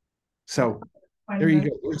 So there you go.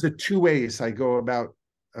 There's the two ways I go about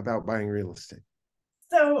buying real estate.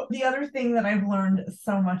 So the other thing that I've learned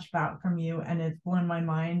so much about from you, and it's blown my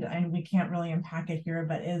mind, and we can't really unpack it here,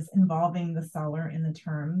 but is involving the seller in the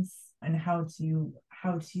terms and how to,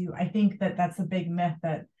 I think that's a big myth,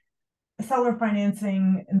 that seller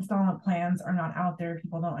financing installment plans are not out there.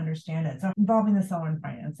 People don't understand it. So involving the seller in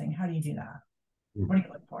financing, how do you do that? What do you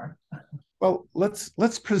look for? Well,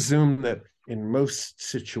 let's presume that in most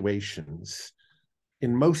situations,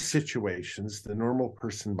 the normal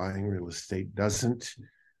person buying real estate doesn't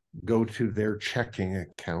go to their checking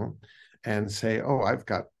account and say, oh, I've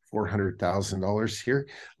got $400,000 here.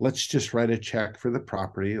 Let's just write a check for the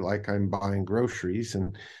property like I'm buying groceries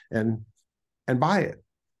and buy it.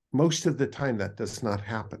 Most of the time that does not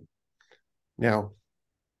happen. Now,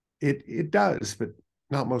 it does, but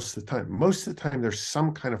not most of the time. Most of the time there's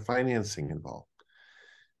some kind of financing involved.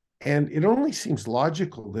 And it only seems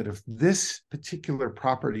logical that if this particular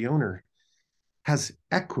property owner has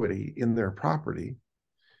equity in their property,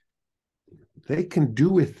 they can do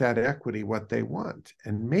with that equity what they want.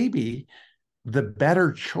 And maybe the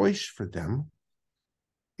better choice for them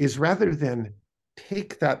is, rather than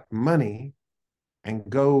take that money and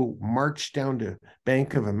go march down to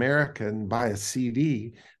Bank of America and buy a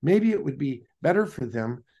CD, maybe it would be better for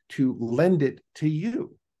them to lend it to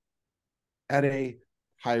you at a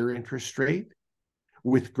higher interest rate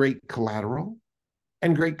with great collateral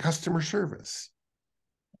and great customer service.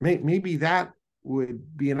 Maybe that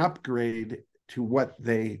would be an upgrade to what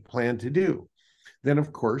they plan to do. Then,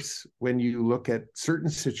 of course, when you look at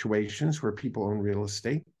certain situations where people own real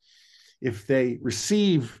estate, if they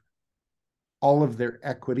receive all of their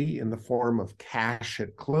equity in the form of cash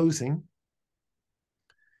at closing,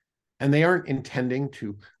 and they aren't intending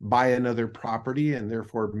to buy another property, and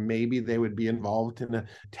therefore maybe they would be involved in a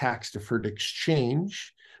tax-deferred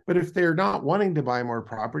exchange. But if they're not wanting to buy more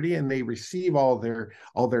property and they receive all their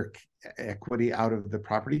equity out of the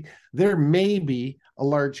property, there may be a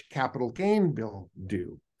large capital gain bill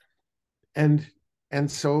due. And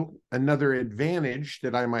so another advantage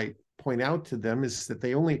that I might point out to them is that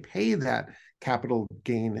they only pay that capital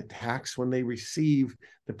gain tax when they receive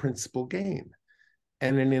the principal gain.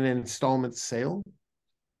 And in an installment sale,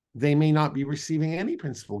 they may not be receiving any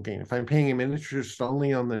principal gain. If I'm paying them interest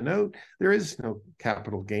only on the note, there is no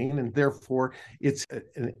capital gain. And therefore, it's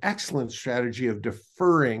an excellent strategy of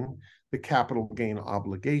deferring the capital gain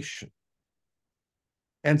obligation.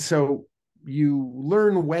 And so you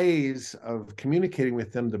learn ways of communicating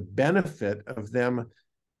with them the benefit of them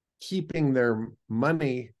keeping their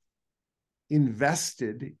money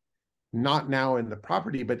invested, not now in the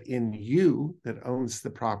property, but in you that owns the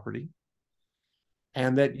property,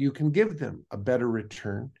 and that you can give them a better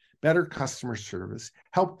return, better customer service,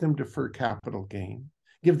 help them defer capital gain,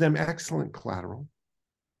 give them excellent collateral,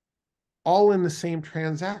 all in the same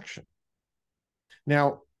transaction.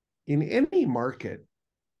 Now, in any market,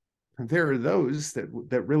 there are those that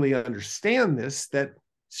really understand this, that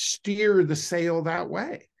steer the sale that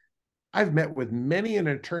way. I've met with many an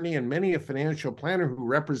attorney and many a financial planner who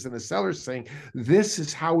represent a seller saying, this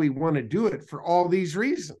is how we want to do it for all these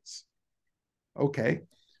reasons. Okay.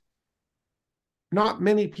 Not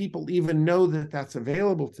many people even know that that's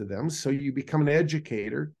available to them. So you become an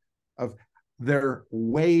educator of their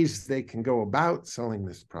ways they can go about selling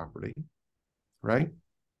this property, right?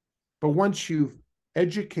 But once you've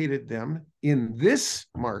educated them in this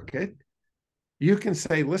market, you can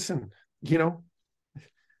say, listen,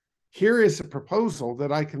 here is a proposal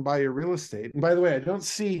that I can buy your real estate. And by the way, I don't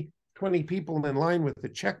see 20 people in line with the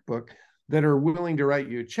checkbook that are willing to write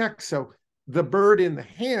you a check. So the bird in the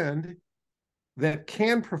hand that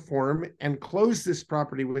can perform and close this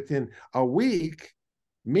property within a week,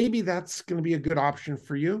 maybe that's going to be a good option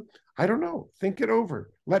for you. I don't know. Think it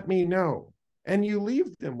over. Let me know. And you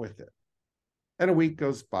leave them with it. And a week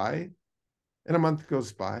goes by, and a month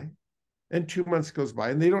goes by, And 2 months goes by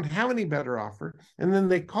and they don't have any better offer. And then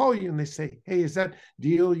they call you and they say, hey, is that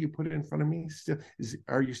deal you put in front of me still,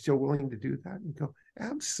 are you still willing to do that? And you go,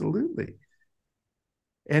 absolutely.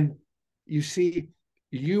 And you see,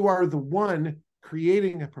 you are the one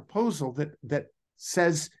creating a proposal that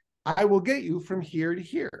says, I will get you from here to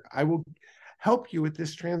here. I will help you with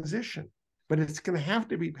this transition, but it's going to have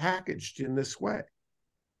to be packaged in this way.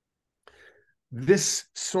 This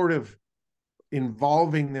sort of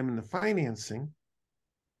involving them in the financing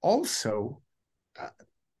also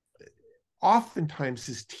oftentimes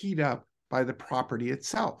is teed up by the property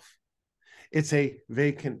itself. It's a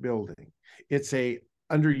vacant building. It's a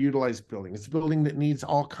underutilized building. It's a building that needs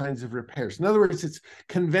all kinds of repairs. In other words, it's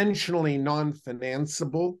conventionally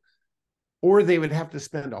non-financeable, or they would have to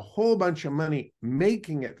spend a whole bunch of money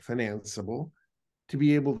making it financeable to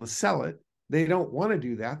be able to sell it. They don't want to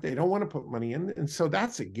do that. They don't want to put money in. And so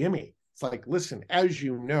that's a gimme. It's like, listen, as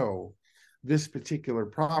you know, this particular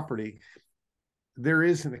property, there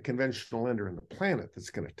isn't a conventional lender in the planet that's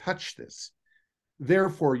going to touch this.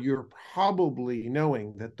 Therefore, you're probably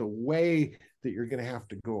knowing that the way that you're going to have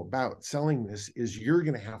to go about selling this is you're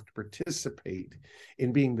going to have to participate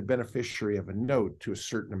in being the beneficiary of a note to a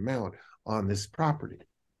certain amount on this property.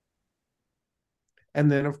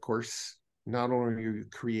 And then, of course, not only are you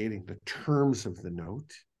creating the terms of the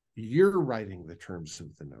note, you're writing the terms of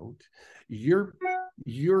the note,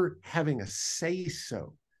 you're having a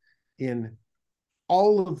say-so in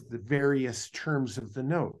all of the various terms of the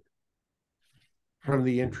note, from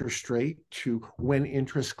the interest rate to when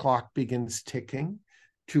interest clock begins ticking,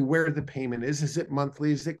 to where the payment is. Is it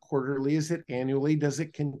monthly? Is it quarterly? Is it annually? Does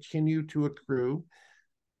it continue to accrue?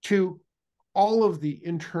 To all of the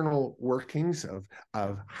internal workings of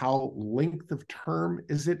how length of term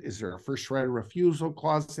is it? Is there a first right of refusal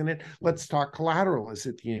clause in it? Let's talk collateral. Is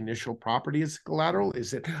it the initial property as collateral?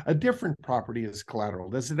 Is it a different property as collateral?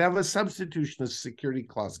 Does it have a substitution of security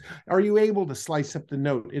clause? Are you able to slice up the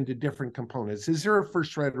note into different components? Is there a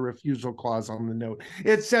first right of refusal clause on the note?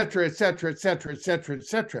 Et cetera, et cetera, et cetera, et cetera, et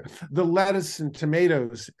cetera. The lettuce and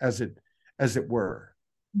tomatoes, as it were.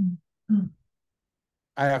 Mm-hmm.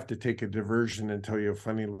 I have to take a diversion and tell you a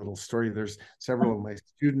funny little story. There's several of my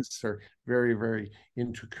students are very, very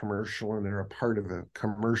into commercial, and they're a part of a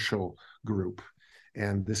commercial group.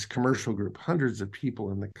 And this commercial group, hundreds of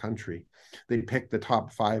people in the country, they pick the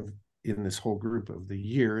top 5 in this whole group of the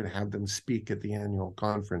year and have them speak at the annual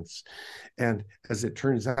conference. And as it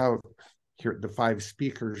turns out, here the 5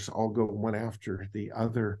 speakers all go one after the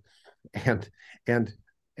other. And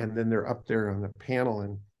then they're up there on the panel,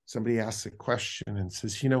 and somebody asks a question and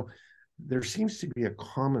says, there seems to be a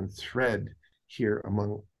common thread here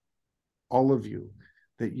among all of you,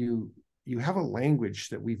 that you have a language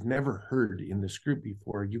that we've never heard in this group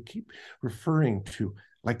before. You keep referring to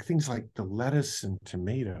things like the lettuce and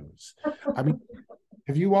tomatoes. I mean,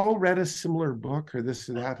 have you all read a similar book or this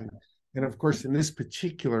or that? And of course, in this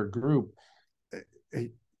particular group,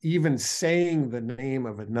 even saying the name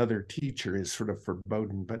of another teacher is sort of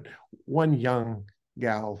forbidden. But one young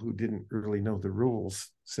gal who didn't really know the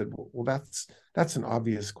rules said, well, that's an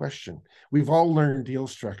obvious question. We've all learned deal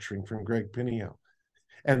structuring from Greg Pinneo.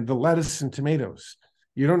 And the lettuce and tomatoes.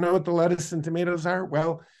 You don't know what the lettuce and tomatoes are?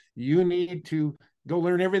 Well, you need to go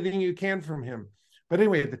learn everything you can from him. But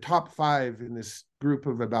anyway, the top 5 in this group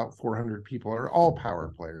of about 400 people are all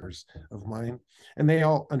power players of mine. And they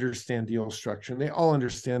all understand deal structure. And they all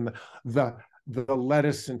understand the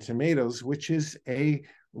lettuce and tomatoes, which is a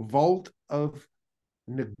vault of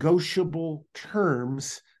negotiable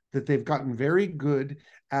terms that they've gotten very good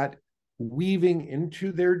at weaving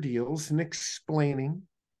into their deals and explaining,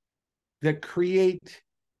 that create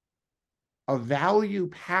a value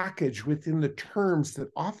package within the terms that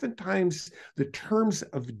oftentimes the terms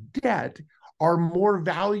of debt are more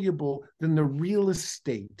valuable than the real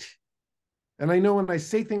estate. And I know when I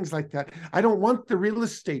say things like that, I don't want the real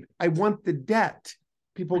estate, I want the debt.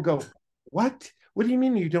 People go, what? What do you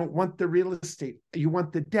mean you don't want the real estate? You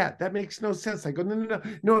want the debt? That makes no sense. I go,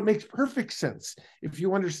 no, it makes perfect sense if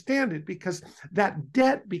you understand it, because that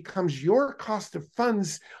debt becomes your cost of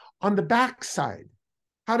funds on the backside.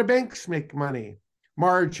 How do banks make money?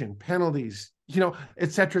 Margin, penalties,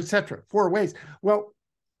 et cetera, et cetera. 4 ways. Well,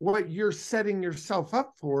 what you're setting yourself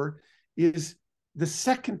up for is the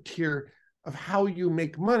second tier of how you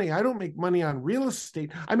make money. I don't make money on real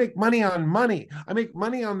estate. I make money on money. I make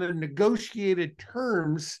money on the negotiated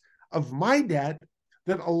terms of my debt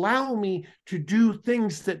that allow me to do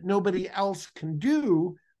things that nobody else can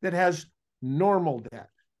do that has normal debt,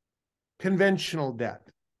 conventional debt.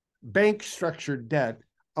 Bank structured debt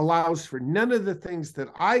allows for none of the things that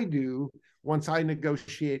I do once I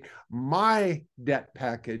negotiate my debt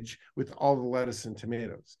package with all the lettuce and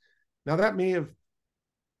tomatoes. Now, that may have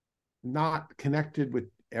not connected with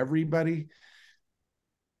everybody,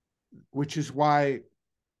 which is why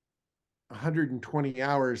 120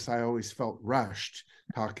 hours I always felt rushed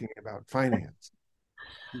talking about finance,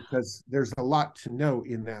 because there's a lot to know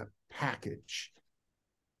in that package.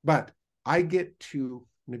 But I get to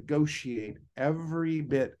negotiate every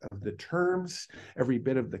bit of the terms, every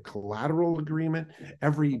bit of the collateral agreement,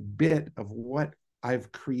 every bit of what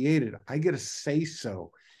I've created. I get a say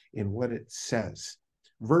so in what it says,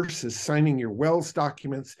 versus signing your Wells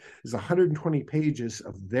documents is 120 pages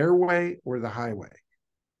of their way or the highway.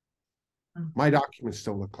 My documents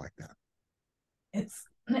don't look like that.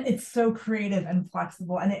 It's so creative and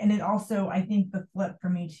flexible, and it also, I think the flip for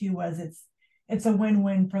me too was it's a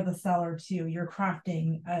win-win for the seller too. You're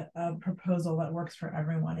crafting a proposal that works for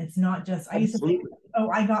everyone. It's not just, I used to think, oh,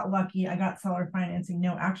 I got lucky, I got seller financing.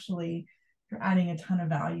 No, actually, you're adding a ton of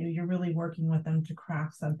value. You're really working with them to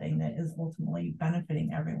craft something that is ultimately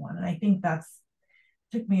benefiting everyone. And I think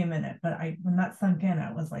took me a minute, but when that sunk in,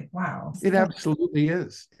 I was like, wow. It absolutely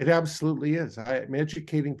is. It absolutely is. I'm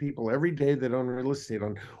educating people every day that own real estate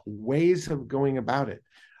on ways of going about it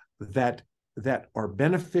that are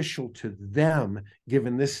beneficial to them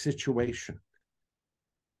given this situation.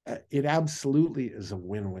 It absolutely is a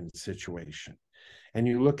win-win situation. And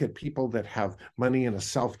you look at people that have money in a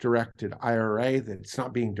self-directed IRA that's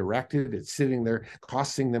not being directed, it's sitting there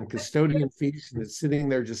costing them custodian fees, and it's sitting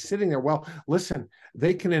there, just sitting there. Well, listen,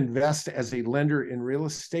 they can invest as a lender in real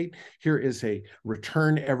estate. Here is a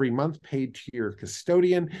return every month paid to your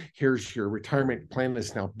custodian. Here's your retirement plan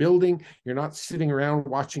that's now building. You're not sitting around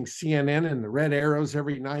watching CNN and the red arrows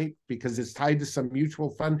every night because it's tied to some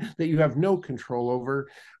mutual fund that you have no control over.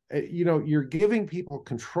 You're giving people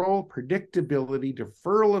control, predictability,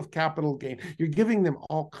 deferral of capital gain. You're giving them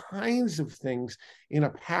all kinds of things in a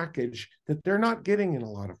package that they're not getting in a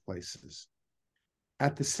lot of places.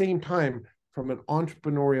 At the same time, from an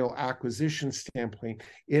entrepreneurial acquisition standpoint,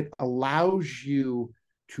 it allows you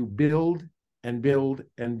to build and build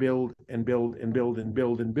and build and build and build and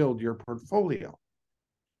build and build your portfolio.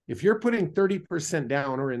 If you're putting 30%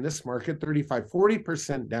 down, or in this market, 35,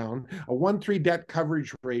 40% down, a 1-3 debt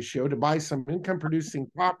coverage ratio to buy some income producing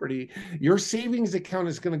property, your savings account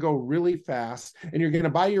is going to go really fast, and you're going to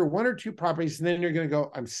buy your 1 or 2 properties, and then you're going to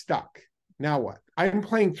go, I'm stuck. Now what? I'm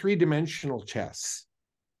playing 3-dimensional chess.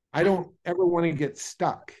 I don't ever want to get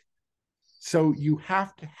stuck. So you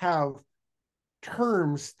have to have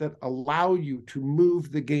terms that allow you to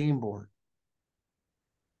move the game board.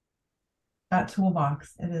 That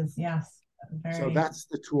toolbox, it is, yes. So that's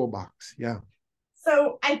the toolbox, yeah.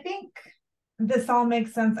 So I think this all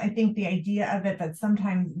makes sense. I think the idea of it, that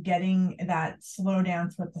sometimes getting that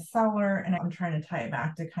slowdowns with the seller, and I'm trying to tie it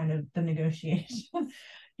back to kind of the negotiation,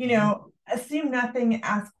 assume nothing,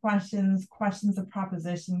 ask questions of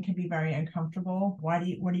proposition can be very uncomfortable. What are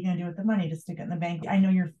you going to do with the money? Just stick it in the bank? I know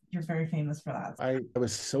you're very famous for that. I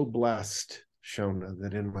was so blessed, Shona,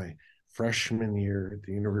 that in my freshman year at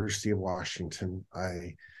the University of Washington,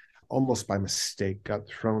 I almost by mistake got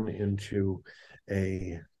thrown into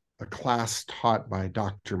a class taught by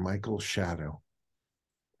Dr. Michael Shadow.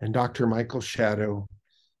 And Dr. Michael Shadow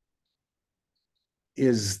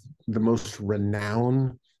is the most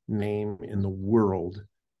renowned name in the world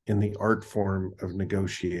in the art form of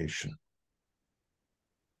negotiation.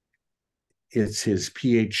 It's his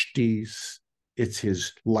PhDs, it's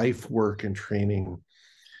his life work and training.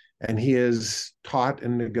 And he has taught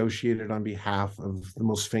and negotiated on behalf of the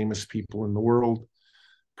most famous people in the world,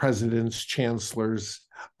 presidents, chancellors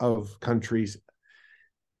of countries.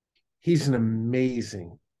 He's an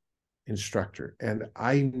amazing instructor. And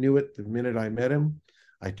I knew it the minute I met him.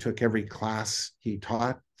 I took every class he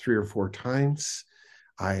taught 3 or 4 times.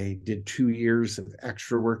 I did 2 years of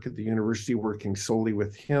extra work at the university, working solely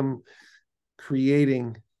with him,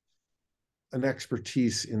 creating an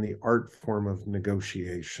expertise in the art form of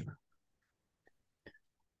negotiation.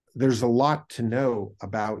 There's a lot to know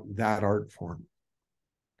about that art form.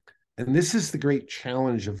 And this is the great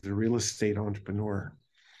challenge of the real estate entrepreneur,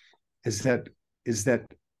 is that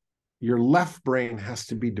your left brain has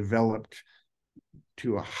to be developed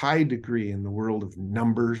to a high degree in the world of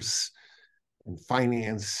numbers and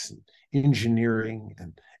finance, and engineering,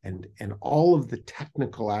 and all of the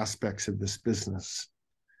technical aspects of this business.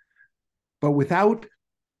 But without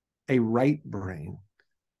a right brain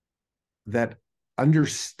that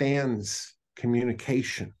understands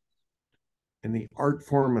communication and the art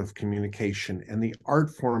form of communication and the art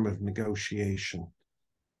form of negotiation,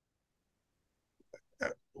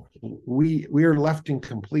 we are left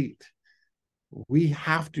incomplete. We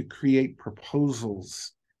have to create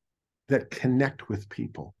proposals that connect with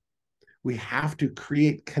people. We have to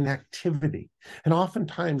create connectivity. And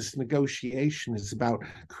oftentimes negotiation is about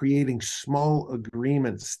creating small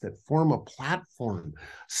agreements that form a platform,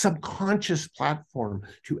 subconscious platform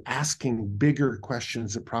to asking bigger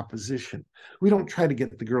questions of proposition. We don't try to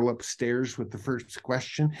get the girl upstairs with the first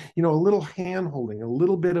question. A little hand holding, a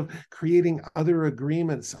little bit of creating other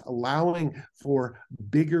agreements, allowing for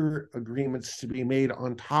bigger agreements to be made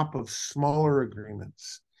on top of smaller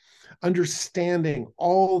agreements. Understanding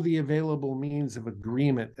all the available means of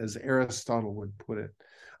agreement, as Aristotle would put it,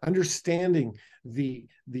 understanding the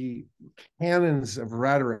canons of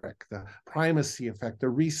rhetoric, the primacy effect, the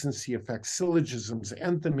recency effect, syllogisms,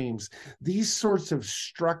 enthymemes, these sorts of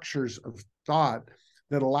structures of thought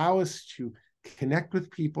that allow us to connect with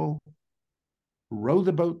people, row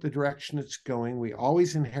the boat the direction it's going. We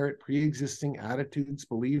always inherit pre-existing attitudes,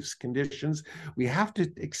 beliefs, conditions. We have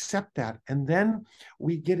to accept that. And then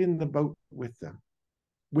we get in the boat with them,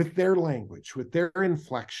 with their language, with their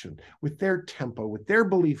inflection, with their tempo, with their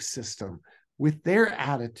belief system, with their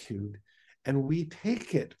attitude. And we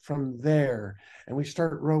take it from there and we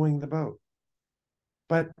start rowing the boat.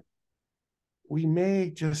 But we may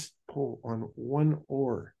just pull on one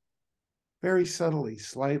oar, very subtly,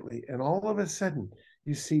 slightly, and all of a sudden,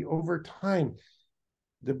 you see over time,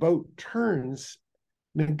 the boat turns.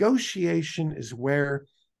 Negotiation is where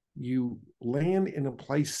you land in a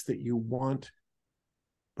place that you want,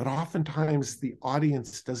 but oftentimes the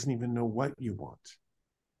audience doesn't even know what you want.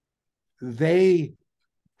 They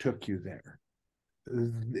took you there.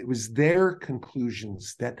 It was their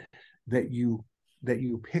conclusions that you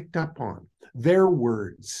picked up on, their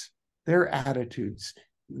words, their attitudes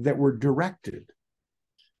that were directed.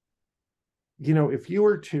 If you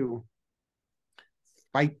were to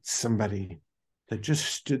fight somebody that just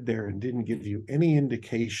stood there and didn't give you any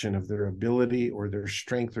indication of their ability or their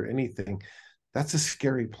strength or anything, that's a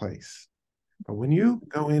scary place. But when you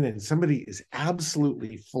go in and somebody is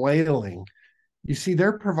absolutely flailing, you see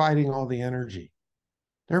they're providing all the energy.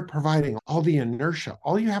 They're providing all the inertia.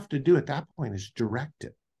 All you have to do at that point is direct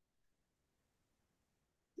it.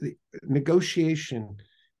 The negotiation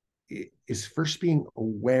is first being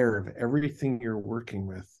aware of everything you're working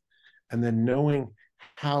with and then knowing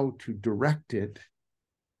how to direct it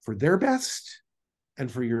for their best and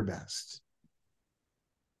for your best.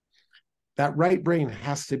 That right brain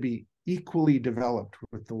has to be equally developed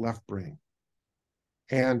with the left brain.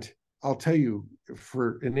 And I'll tell you,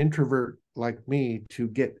 for an introvert like me to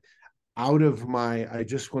get out of my I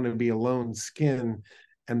just want to be alone skin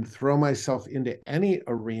and throw myself into any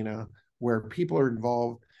arena where people are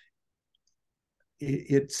involved,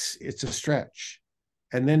 it's a stretch.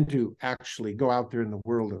 And then to actually go out there in the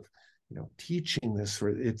world of teaching this,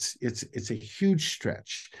 it's a huge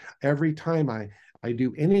stretch. Every time I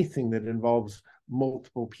do anything that involves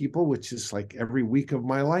multiple people, which is like every week of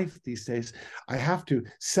my life these days, I have to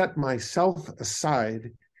set myself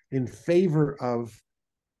aside in favor of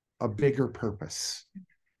a bigger purpose.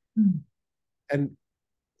 And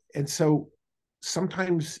so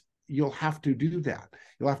sometimes you'll have to do that.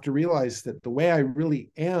 You'll have to realize that the way I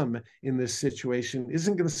really am in this situation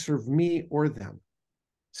isn't going to serve me or them.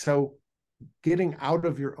 So getting out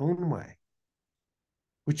of your own way,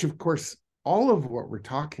 which of course, all of what we're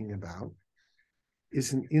talking about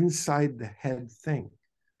is an inside the head thing.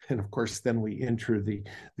 And of course, then we enter the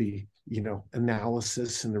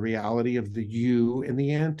analysis and the reality of the you and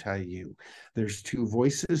the anti-you. There's two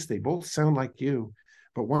voices. They both sound like you,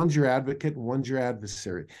 but one's your advocate and one's your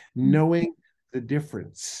adversary. Knowing the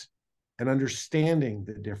difference and understanding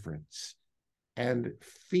the difference and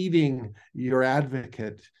feeding your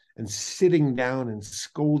advocate and sitting down and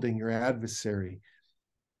scolding your adversary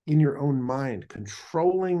in your own mind,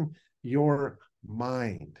 controlling your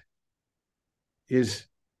mind is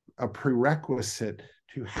a prerequisite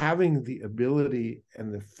to having the ability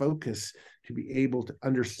and the focus to be able to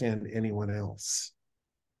understand anyone else.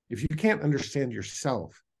 If you can't understand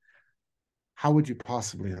yourself, how would you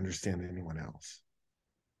possibly understand anyone else?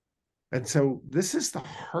 And so this is the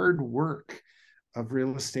hard work of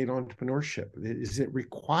real estate entrepreneurship. It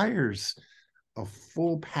requires a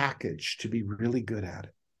full package to be really good at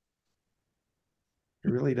it.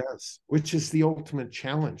 It really does, which is the ultimate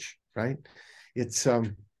challenge, right? It's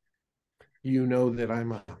that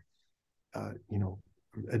I'm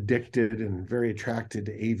addicted and very attracted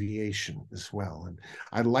to aviation as well. And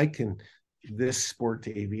I liken this sport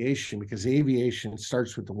to aviation because aviation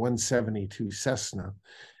starts with the 172 Cessna.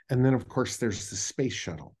 And then, of course, there's the space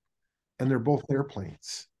shuttle. And they're both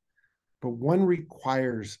airplanes. But one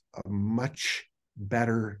requires a much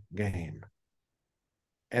better game.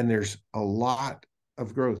 And there's a lot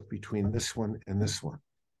of growth between this one and this one.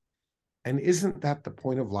 And isn't that the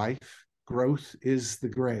point of life? Growth is the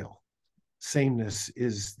grail. Sameness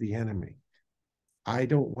is the enemy. I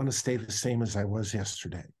don't want to stay the same as I was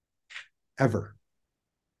yesterday, ever.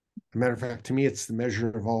 As a matter of fact, to me, it's the measure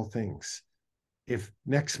of all things. If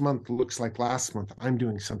next month looks like last month, I'm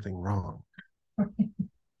doing something wrong.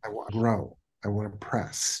 I want to grow. I want to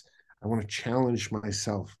press. I want to challenge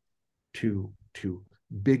myself to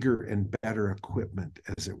bigger and better equipment,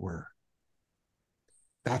 as it were.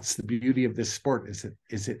 That's the beauty of this sport,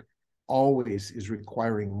 is it always is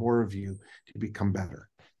requiring more of you to become better.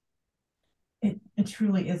 It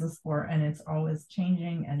truly is a sport, and it's always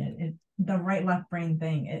changing, and it the right left brain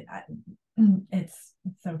thing, it's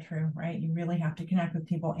so true, right? You really have to connect with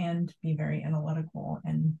people and be very analytical,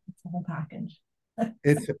 and it's a whole package.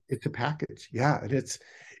 It's a package, yeah, and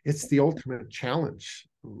it's the ultimate challenge.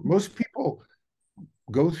 Most people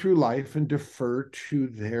go through life and defer to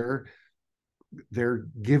their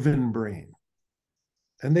given brain,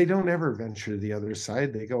 and they don't ever venture to the other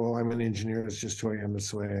side. They go, "Oh, I'm an engineer. It's just who I am.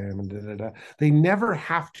 It's the way I am." And da, da, da. They never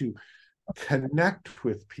have to connect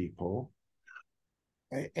with people,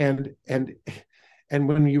 and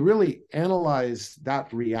when you really analyze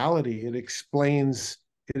that reality, it explains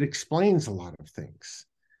a lot of things.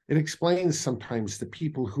 It explains sometimes the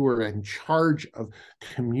people who are in charge of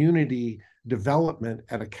community development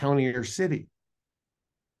at a county or city,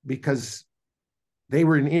 because they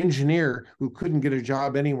were an engineer who couldn't get a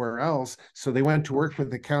job anywhere else, so they went to work with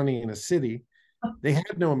the county in a city. They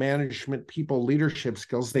had no management, people, leadership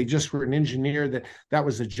skills. They just were an engineer that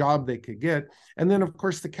was a job they could get. And then, of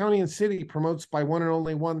course, the county and city promotes by one and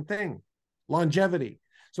only one thing: longevity.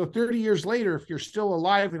 So 30 years later, if you're still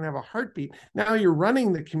alive and have a heartbeat, now you're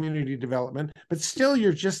running the community development, but still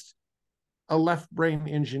you're just a left brain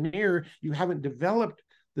engineer. You haven't developed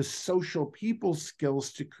the social people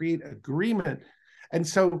skills to create agreement. And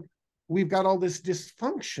so we've got all this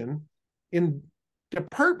dysfunction in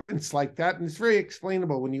departments like that. And it's very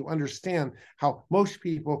explainable when you understand how most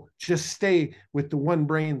people just stay with the one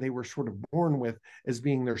brain they were sort of born with as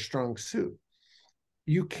being their strong suit.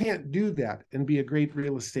 You can't do that and be a great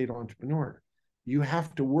real estate entrepreneur. You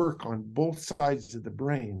have to work on both sides of the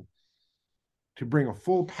brain to bring a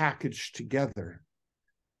full package together.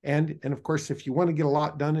 And of course, if you want to get a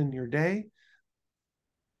lot done in your day,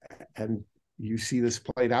 and you see this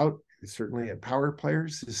played out certainly at Power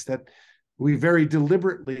Players, is that we very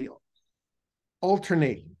deliberately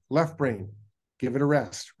alternate. Left brain, give it a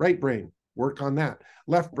rest. Right brain, work on that.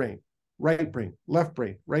 Left brain, right brain, left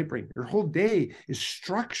brain, right brain. Your whole day is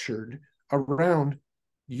structured around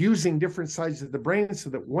using different sides of the brain so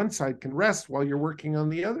that one side can rest while you're working on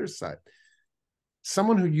the other side.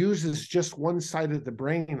 Someone who uses just one side of the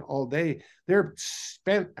brain all day, they're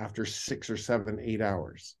spent after 6 or 7, 8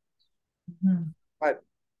 hours. Mm-hmm.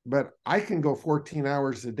 But I can go 14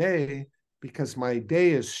 hours a day because my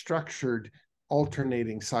day is structured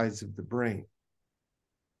alternating sides of the brain.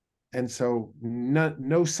 And so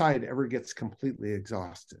no side ever gets completely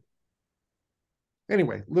exhausted.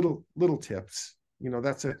 Anyway, little tips.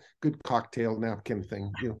 That's a good cocktail napkin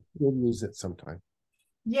thing. You'll use it sometime.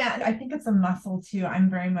 Yeah, I think it's a muscle too. I'm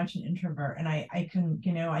very much an introvert, and I can,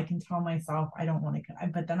 I can tell myself I don't want to,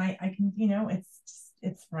 but then I can,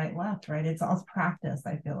 it's right, left, right. It's all practice,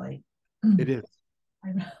 I feel like. It is.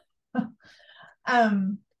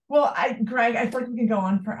 Well, Greg, I feel like we can go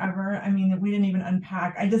on forever. I mean, we didn't even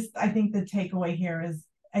unpack. I think the takeaway here is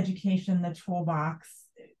education, the toolbox.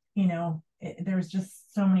 There's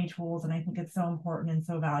just so many tools, and I think it's so important and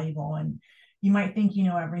so valuable. And you might think you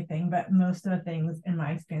know everything, but most of the things in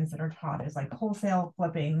my experience that are taught is like wholesale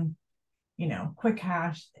flipping, quick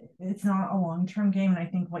cash. It's not a long-term game. And I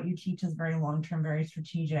think what you teach is very long-term, very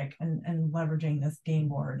strategic, and leveraging this game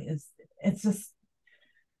board it's just,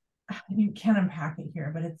 you can't unpack it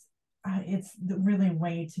here, but it's the really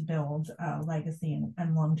way to build a legacy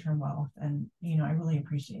and long-term wealth. And, I really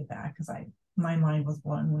appreciate that, because my mind was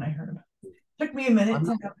blown when I heard. It took me a minute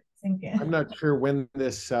to have it sink in. I'm not sure when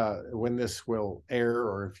this will air,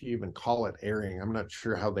 or if you even call it airing. I'm not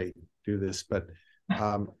sure how they do this, but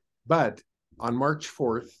on March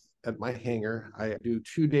 4th at my hangar, I do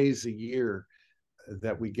 2 days a year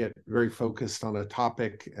that we get very focused on a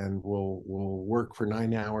topic, and we'll work for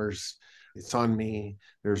 9 hours. It's on me.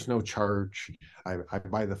 There's no charge. I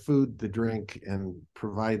buy the food, the drink, and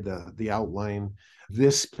provide the outline.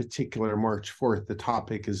 This particular March 4th, the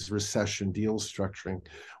topic is recession deal structuring,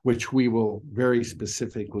 which we will very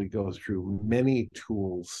specifically go through many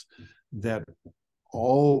tools that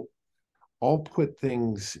all put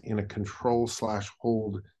things in a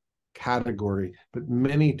control/hold category, but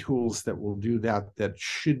many tools that will do that, that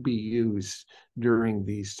should be used during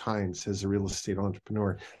these times as a real estate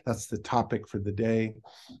entrepreneur. That's the topic for the day.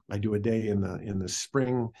 I do a day in the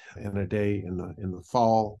spring and a day in the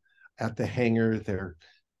fall at the hangar.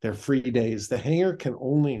 They're free days. The hangar can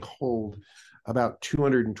only hold about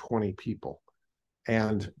 220 people.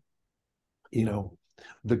 And, you know,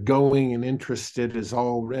 the going and interested is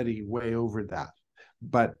already way over that.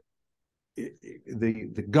 But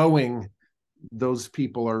the going, those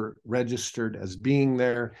people are registered as being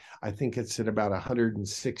there. I think it's at about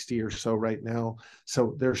 160 or so right now.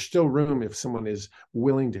 So there's still room if someone is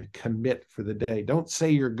willing to commit for the day. Don't say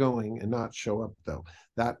you're going and not show up, though.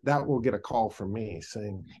 That will get a call from me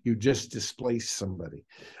saying you just displaced somebody.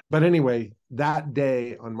 But anyway, that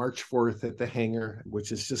day on March 4th at the hangar,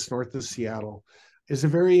 which is just north of Seattle, is a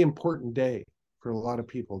very important day for a lot of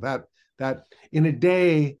people. That in a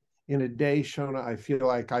day, Shona, I feel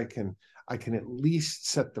like I can at least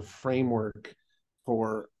set the framework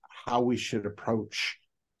for how we should approach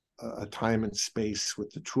a time and space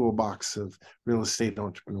with the toolbox of real estate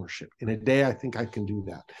entrepreneurship. In a day, I think I can do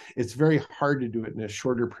that. It's very hard to do it in a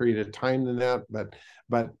shorter period of time than that,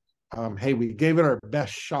 but hey, we gave it our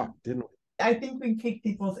best shot, didn't we? I think we piqued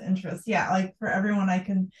people's interest. Yeah, like for everyone, I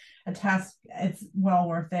can attest it's well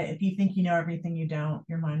worth it. If you think you know everything, you don't,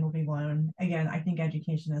 your mind will be blown. Again, I think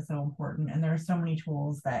education is so important, and there are so many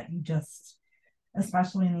tools that you just,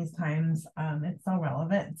 especially in these times, it's so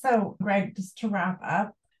relevant. So Greg, just to wrap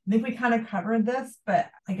up, I think we kind of covered this, but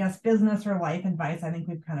I guess business or life advice, I think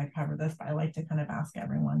we've kind of covered this, but I like to kind of ask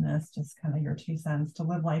everyone this, just kind of your 2 cents to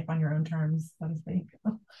live life on your own terms, so to speak.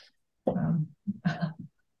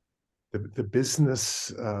 The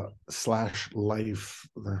business slash life,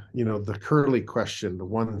 the curly question, the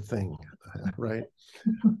one thing, right?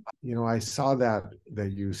 I saw that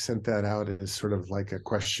you sent that out as sort of like a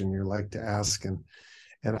question you like to ask, and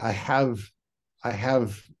I have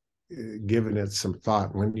given it some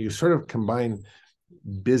thought. When you sort of combine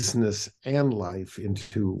business and life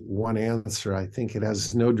into one answer, I think it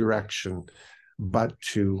has no direction but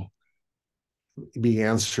to be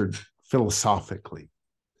answered philosophically,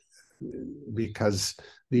 because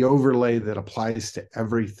the overlay that applies to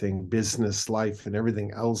everything, business, life, and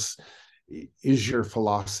everything else, is your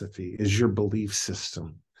philosophy, is your belief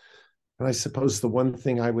system. And I suppose the one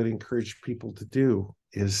thing I would encourage people to do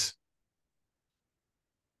is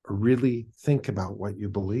really think about what you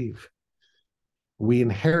believe. We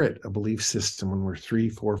inherit a belief system when we're 3,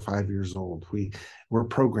 4, 5 years old. We're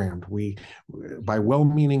programmed. By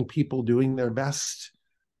well-meaning people doing their best,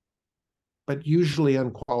 but usually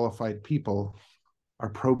unqualified people, are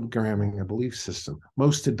programming a belief system.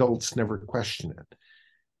 Most adults never question it.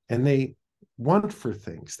 And they want for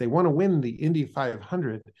things. They want to win the Indy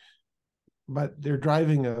 500, but they're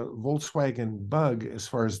driving a Volkswagen Bug as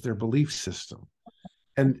far as their belief system.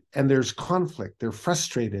 And there's conflict. They're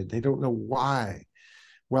frustrated. They don't know why.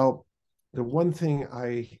 Well, the one thing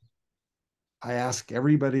I ask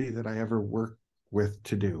everybody that I ever work with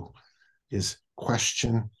to do is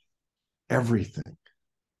question everything.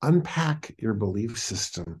 Unpack your belief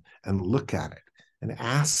system and look at it and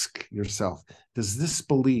ask yourself, does this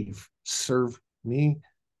belief serve me,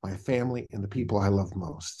 my family, and the people I love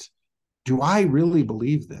most? Do I really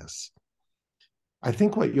believe this? I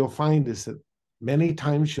think what you'll find is that many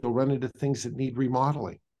times you'll run into things that need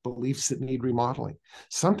remodeling, beliefs that need remodeling.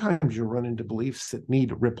 Sometimes you'll run into beliefs that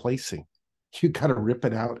need replacing. You got to rip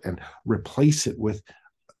it out and replace it with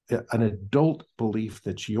an adult belief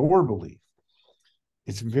that's your belief.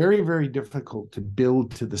 It's very, very difficult to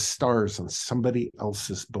build to the stars on somebody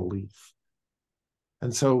else's belief.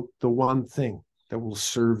 And so the one thing that will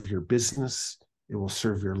serve your business, it will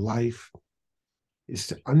serve your life, is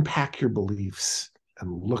to unpack your beliefs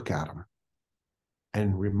and look at them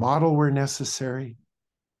and remodel where necessary,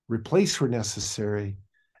 replace where necessary,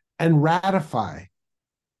 and ratify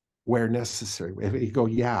where necessary. If you go,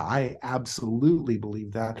 yeah, I absolutely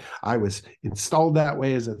believe that. I was installed that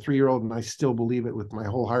way as a 3-year-old and I still believe it with my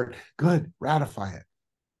whole heart. Good, ratify it.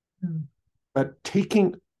 Mm. But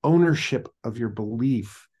taking ownership of your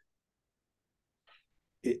belief,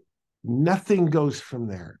 nothing goes from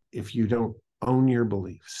there if you don't own your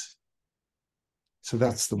beliefs. So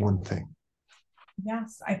that's the one thing.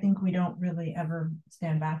 Yes, I think we don't really ever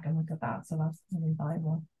stand back and look at that. So that's really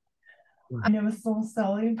valuable. I know it's so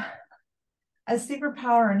silly. A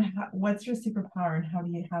superpower, and what's your superpower, and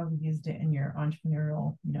how have you used it in your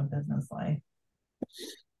entrepreneurial, business life?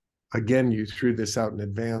 Again, you threw this out in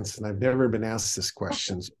advance, and I've never been asked this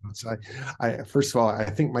question. So I first of all, I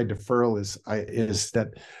think my deferral is that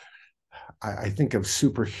I think of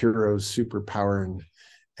superheroes, superpower,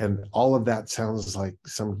 And all of that sounds like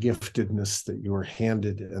some giftedness that you were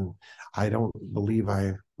handed. And I don't believe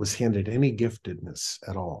I was handed any giftedness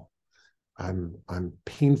at all. I'm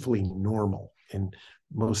painfully normal in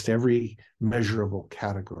most every measurable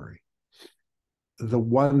category. The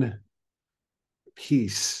one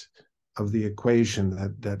piece of the equation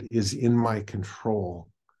that is in my control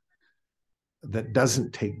that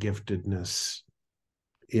doesn't take giftedness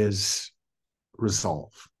is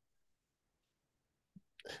resolve.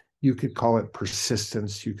 You could call it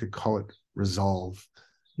persistence, you could call it resolve,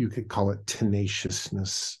 you could call it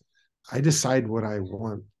tenaciousness. I decide what I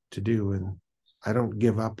want to do, and I don't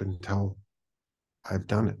give up until I've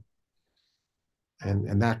done it.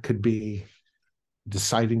 And that could be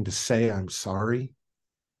deciding to say I'm sorry,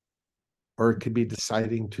 or it could be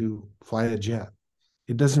deciding to fly a jet.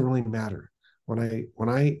 It doesn't really matter. When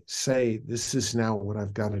I say this is now what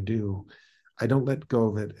I've got to do, I don't let go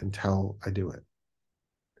of it until I do it.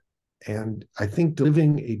 And I think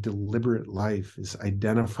living a deliberate life is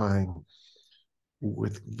identifying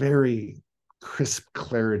with very crisp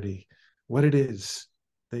clarity what it is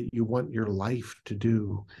that you want your life to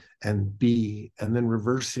do and be, and then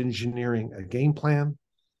reverse engineering a game plan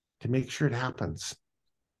to make sure it happens.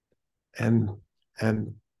 And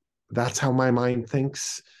that's how my mind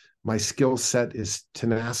thinks. My skill set is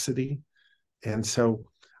tenacity. And so,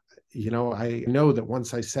 I know that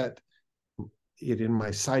once I set it in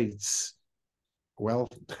my sights, well,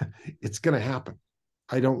 it's going to happen.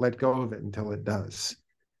 I don't let go of it until it does.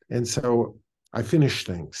 And so I finish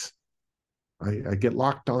things. I get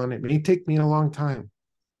locked on. It may take me a long time.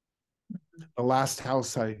 The last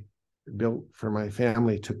house I built for my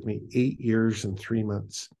family took me 8 years and 3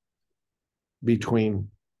 months between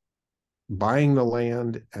buying the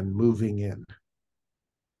land and moving in.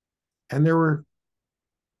 And there were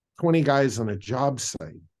 20 guys on a job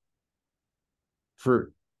site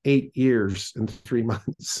for 8 years and 3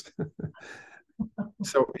 months.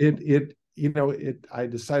 So I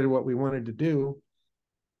decided what we wanted to do,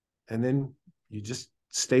 and then you just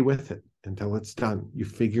stay with it until it's done. You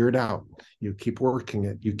figure it out. You keep working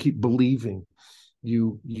it. You keep believing.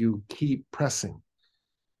 You keep pressing.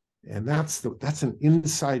 And that's an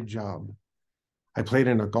inside job. I played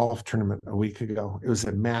in a golf tournament a week ago. It was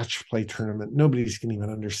a match play tournament. Nobody's going to even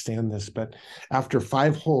understand this, but after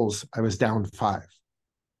 5 holes, I was down 5.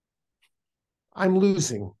 I'm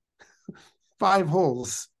losing 5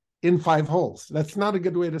 holes in 5 holes. That's not a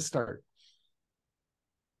good way to start.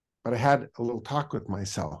 But I had a little talk with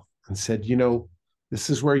myself and said, this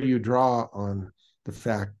is where you draw on the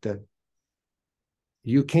fact that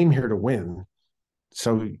you came here to win.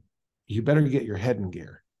 So you better get your head in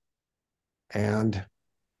gear. And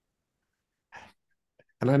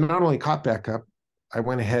I not only caught back up, I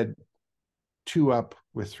went ahead 2 up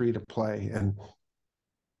with 3 to play. And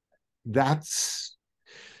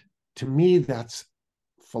to me, that's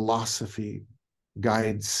philosophy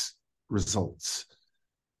guides results.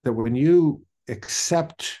 That when you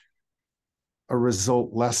accept a result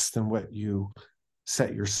less than what you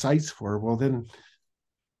set your sights for, well, then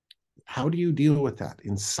how do you deal with that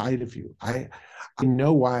inside of you? I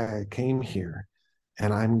know why I came here,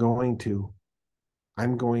 and I'm going to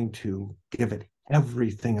give it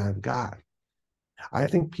everything I've got. I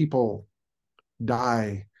think people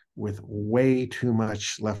die with way too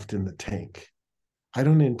much left in the tank. I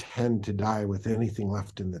don't intend to die with anything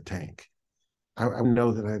left in the tank. I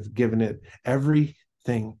know that I've given it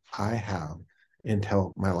everything I have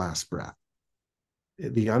until my last breath.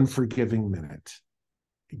 The unforgiving minute.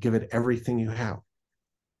 Give it everything you have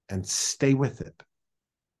and stay with it.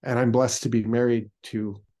 And I'm blessed to be married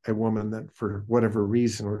to a woman that, for whatever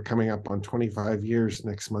reason, we're coming up on 25 years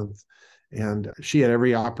next month. And she had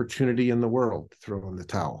every opportunity in the world to throw in the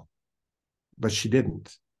towel, but she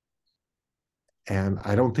didn't. And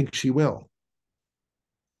I don't think she will.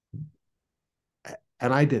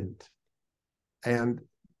 And I didn't. And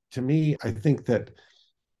to me, I think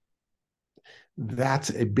that's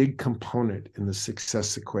a big component in the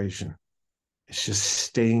success equation. It's just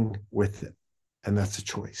staying with it. And that's a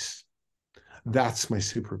choice. That's my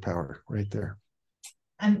superpower right there.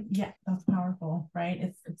 And yeah, that's powerful, right?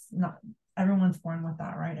 It's not everyone's born with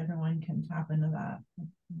that, right? Everyone can tap into that.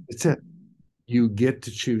 It's it. You get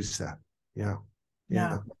to choose that. Yeah.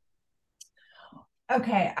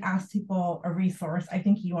 Okay, ask people a resource. I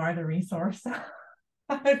think you are the resource.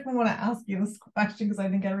 I don't want to ask you this question because I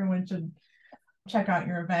think everyone should check out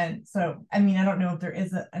your event. So, I don't know if there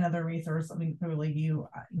is another resource. Clearly you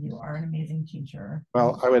are an amazing teacher.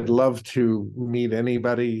 Well, I would love to meet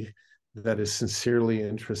anybody that is sincerely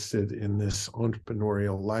interested in this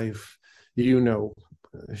entrepreneurial life.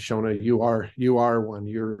 Shona, you are one.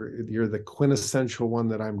 You're the quintessential one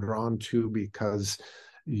that I'm drawn to, because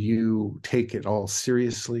you take it all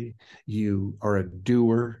seriously. You are a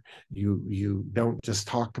doer. You don't just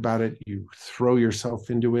talk about it. You throw yourself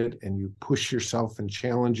into it, and you push yourself and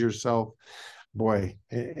challenge yourself. Boy,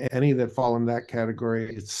 any that fall in that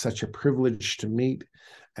category, it's such a privilege to meet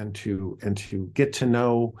and to get to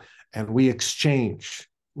know, and we exchange.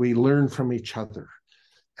 We learn from each other,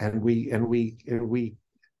 and we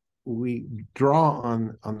draw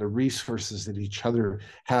on the resources that each other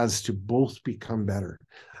has to both become better.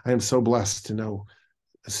 I am so blessed to know,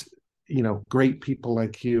 great people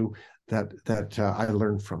like you that I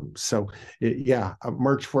learn from. So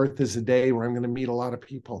March 4th is a day where I'm going to meet a lot of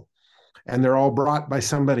people, and they're all brought by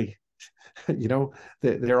somebody.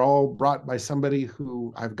 They're all brought by somebody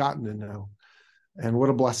who I've gotten to know, and what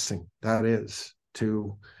a blessing that is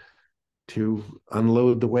to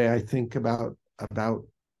unload the way I think about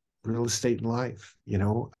real estate and life.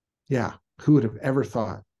 Who would have ever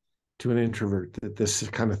thought, to an introvert, that this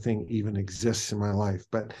kind of thing even exists in my life?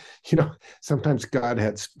 But sometimes God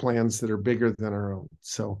has plans that are bigger than our own.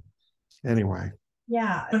 So anyway.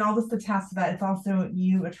 Yeah, and all this attests to that. It's also,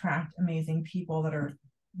 you attract amazing people that are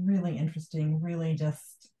really interesting, really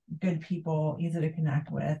just good people, easy to connect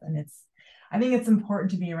with. And I think it's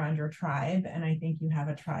important to be around your tribe. And I think you have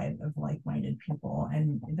a tribe of like-minded people.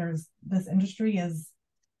 And this industry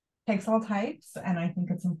takes all types. And I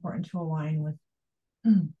think it's important to align with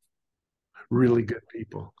really good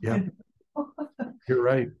people. Yeah. You're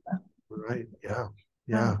right. Right. Yeah.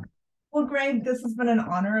 Yeah. Well, Greg, this has been an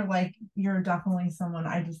honor. You're definitely someone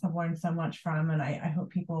I just have learned so much from, and I hope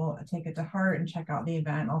people take it to heart and check out the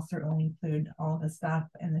event. I'll certainly include all the stuff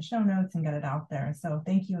in the show notes and get it out there. So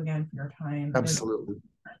thank you again for your time. Absolutely.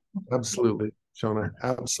 Absolutely, Shona.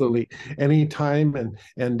 Absolutely. Anytime.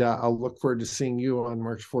 And I'll look forward to seeing you on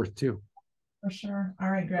March 4th too. For sure.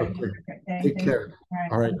 All right, Greg. Okay. Take care.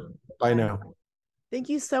 All right. Bye now. Thank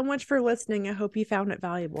you so much for listening. I hope you found it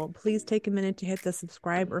valuable. Please take a minute to hit the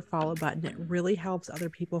subscribe or follow button. It really helps other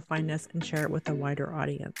people find us and share it with a wider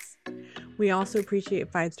audience. We also appreciate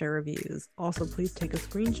 5-star reviews. Also, please take a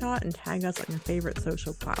screenshot and tag us on your favorite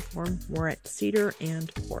social platform. We're at Cedar and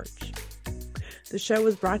Porch. The show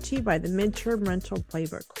was brought to you by the Midterm Rental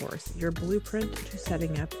Playbook course, your blueprint to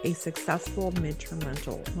setting up a successful midterm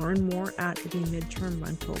rental. Learn more at the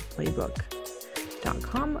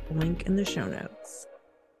midtermrentalplaybook.com, link in the show notes.